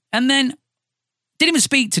brilliant. And then didn't even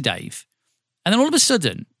speak to Dave, and then all of a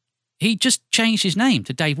sudden he just changed his name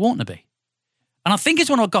to Dave Warnaby. And I think it's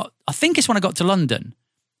when I got to London,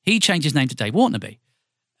 he changed his name to Dave Warnaby,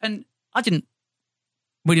 and I didn't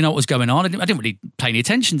really know what was going on. I didn't really pay any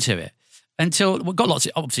attention to it until we got lots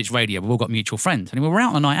of, obviously it's radio, we've all got mutual friends. And we were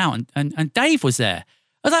out on a night out and Dave was there.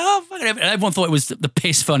 I was like, oh, fucking hell. Everyone thought it was the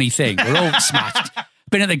piss funny thing. We're all smashed.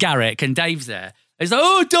 Been at the Garrick and Dave's there. He's like,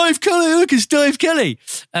 oh, Dave Kelly, look, it's Dave Kelly.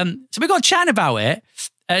 So we got chatting about it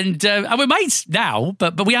and we're mates now,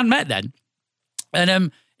 but we hadn't met then.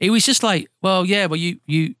 And he was just like, well, yeah, well,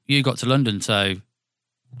 you got to London, so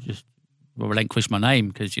just relinquish my name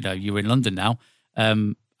because, you know, you're in London now.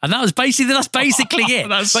 And that's basically it.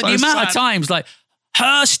 But so the amount of times, like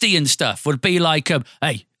Hursty and stuff would be like,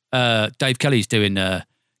 hey, Dave Kelly's doing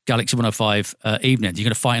Galaxy 105 evenings. You're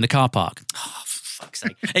going to fight in the car park. Oh, for fuck's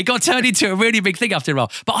sake. It got turned into a really big thing after a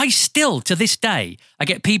while. But I still, to this day, I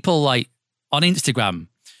get people like on Instagram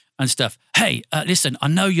and stuff. Hey, listen, I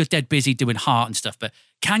know you're dead busy doing Heart and stuff, but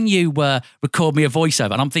can you record me a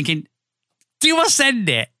voiceover? And I'm thinking, do I send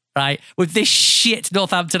it, right, with this shit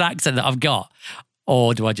Northampton accent that I've got?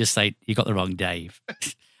 Or do I just say, you got the wrong Dave?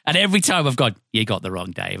 And every time I've gone, you got the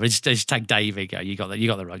wrong Dave. I just tag Dave and go, you got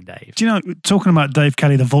the wrong Dave. Do you know, talking about Dave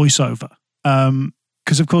Kelly, the voiceover,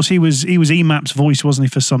 because of course he was EMAP's voice, wasn't he,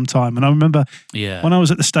 for some time? And I remember when I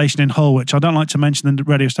was at the station in Hull, which I don't like to mention the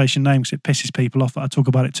radio station name because it pisses people off that I talk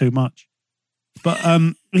about it too much. But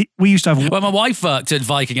we used to have... Well, my wife worked at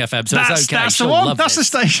Viking FM, so it's okay. That's the one. That's the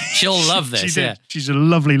station. She'll love this, yeah. She's a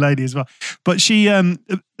lovely lady as well. But she...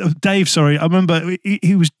 Dave, sorry, I remember we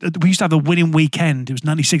used to have the winning weekend. It was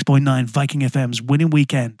 96.9 Viking FM's winning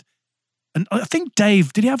weekend. And I think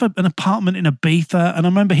Dave, did he have an apartment in Ibiza? And I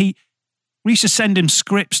remember we used to send him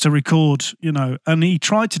scripts to record, you know, and he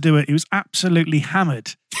tried to do it. He was absolutely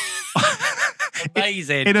hammered.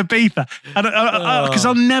 Amazing. In Ibiza. Because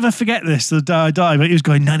I'll never forget this the day I die, but he was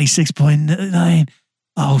going 96.9.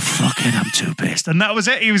 Oh, fucking, I'm too pissed. And that was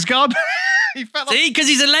it. He was gone. He felt See, because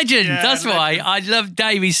he's a legend. Yeah, that's why I love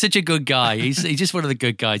Dave. He's such a good guy. He's just one of the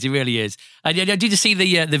good guys. He really is. And did you see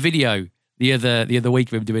the video the other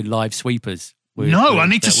week of him doing live sweepers? No, I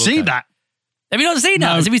need to see that. Have you not seen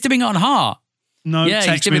that? No. He was doing it on Heart. No, yeah,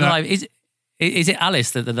 he's doing me live. Is it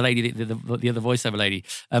Alice, the lady, the other voiceover lady?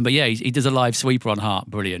 But yeah, he does a live sweeper on Heart.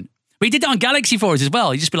 Brilliant. But he did that on Galaxy for us as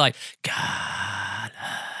well. He'd just be like, Galaxy.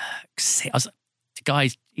 I was like,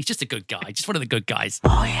 guys, he's just a good guy. Just one of the good guys.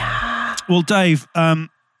 Oh, yeah. Well, Dave,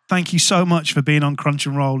 thank you so much for being on Crunch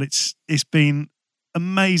and Roll. It's been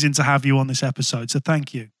amazing to have you on this episode, so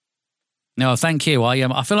thank you. No, thank you.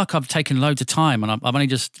 I feel like I've taken loads of time and I've only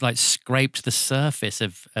just like scraped the surface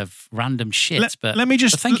of random shit. But thank you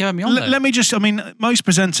for having me on. Let me just, I mean, most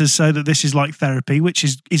presenters say that this is like therapy, which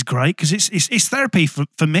is great because it's therapy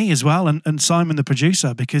for me as well and Simon, the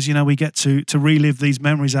producer, because, you know, we get to relive these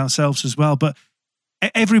memories ourselves as well. But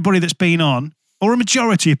everybody that's been on, or a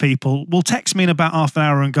majority of people, will text me in about half an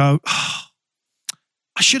hour and go, oh,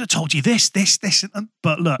 I should have told you this,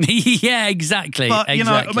 but look. Yeah, exactly. But, you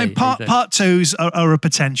know, I mean, part twos are a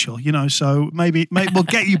potential, you know, so maybe we'll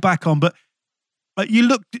get you back on. But you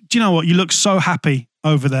look, do you know what? You look so happy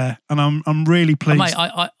over there, and I'm really pleased. Mate,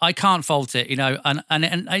 I can't fault it, you know, and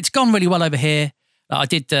it's gone really well over here. I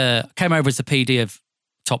came over as the PD of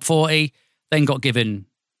Top 40, then got given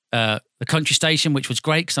the country station, which was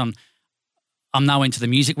great because I'm now into the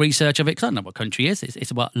music research of it because I don't know what country is.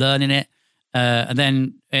 It's about learning it. And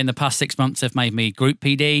then in the past 6 months, they've made me group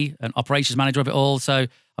PD and operations manager of it all. So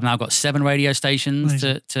I've now got 7 radio stations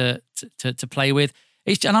to play with.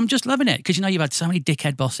 And I'm just loving it because, you know, you've had so many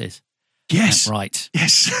dickhead bosses. Yes. Right.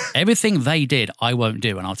 Yes. Everything they did, I won't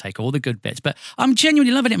do, and I'll take all the good bits. But I'm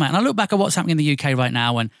genuinely loving it, man. And I look back at what's happening in the UK right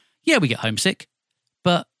now, and yeah, we get homesick,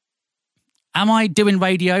 but Am I doing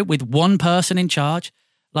radio with one person in charge?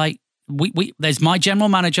 Like, there's my general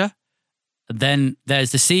manager, then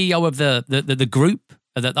there's the CEO of the group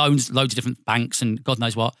that owns loads of different banks and God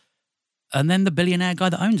knows what, and then the billionaire guy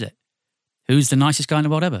that owns it, who's the nicest guy in the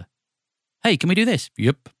world ever. Hey, can we do this?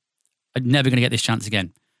 Yep. I'm never going to get this chance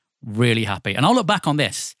again. Really happy. And I'll look back on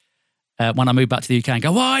this when I move back to the UK and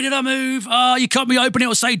go, why did I move? Oh, you cut me open,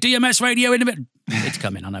 it'll say DMS radio in a bit. It's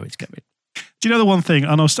coming. I know it's coming. Do you know the one thing?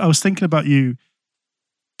 And I was thinking about you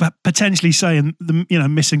potentially saying,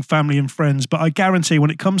 missing family and friends, but I guarantee when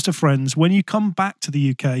it comes to friends, when you come back to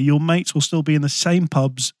the UK, your mates will still be in the same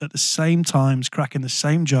pubs at the same times, cracking the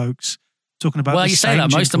same jokes, talking about the same say that.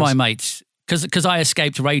 jingles. Most of my mates, because I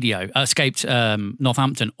escaped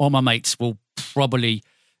Northampton, all my mates will probably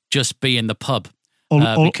just be in the pub.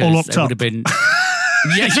 All because locked it up. would have been...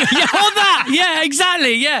 yeah, all that. Yeah,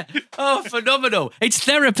 exactly. Yeah. Oh, phenomenal. It's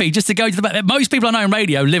therapy just to go to the back. Most people I know in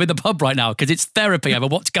radio live in the pub right now because it's therapy over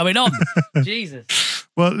what's going on. Jesus.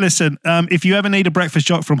 Well, listen, if you ever need a breakfast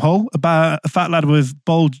jock from Hull, about a fat lad with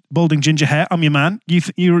balding ginger hair, I'm your man.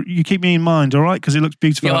 You keep me in mind, all right? Because it looks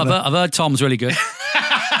beautiful. Yeah, I've heard Tom's really good.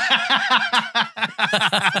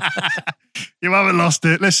 You haven't lost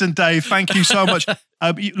it. Listen, Dave, thank you so much.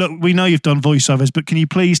 Look, we know you've done voiceovers, but can you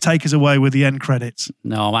please take us away with the end credits?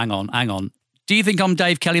 No, hang on. Do you think I'm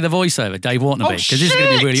Dave Kelly, the voiceover, Dave Waternaby? Because this is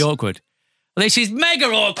going to be really awkward. Well, this is mega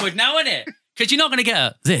awkward now, isn't it? Because you're not going to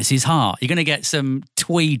get this is hard. You're going to get some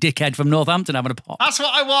twee dickhead from Northampton having a pop. That's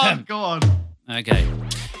what I want. Go on. Okay.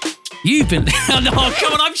 You've been... no,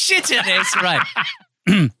 come on, I'm shit at this. Right.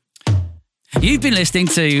 You've been listening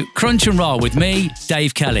to Crunch and Roll with me,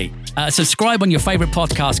 Dave Kelly. Subscribe on your favourite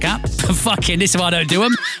podcast app. Fucking, this is why I don't do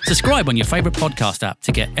them. Subscribe on your favourite podcast app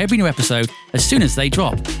to get every new episode as soon as they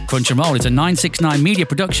drop. Crunch and Roll is a 969 media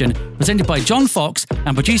production presented by John Fox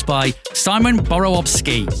and produced by Simon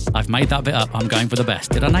Borowski. I've made that bit up. I'm going for the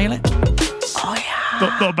best. Did I nail it? Oh,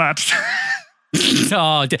 yeah. Not bad.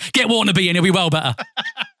 Oh, get Waternaby in, he'll be well better.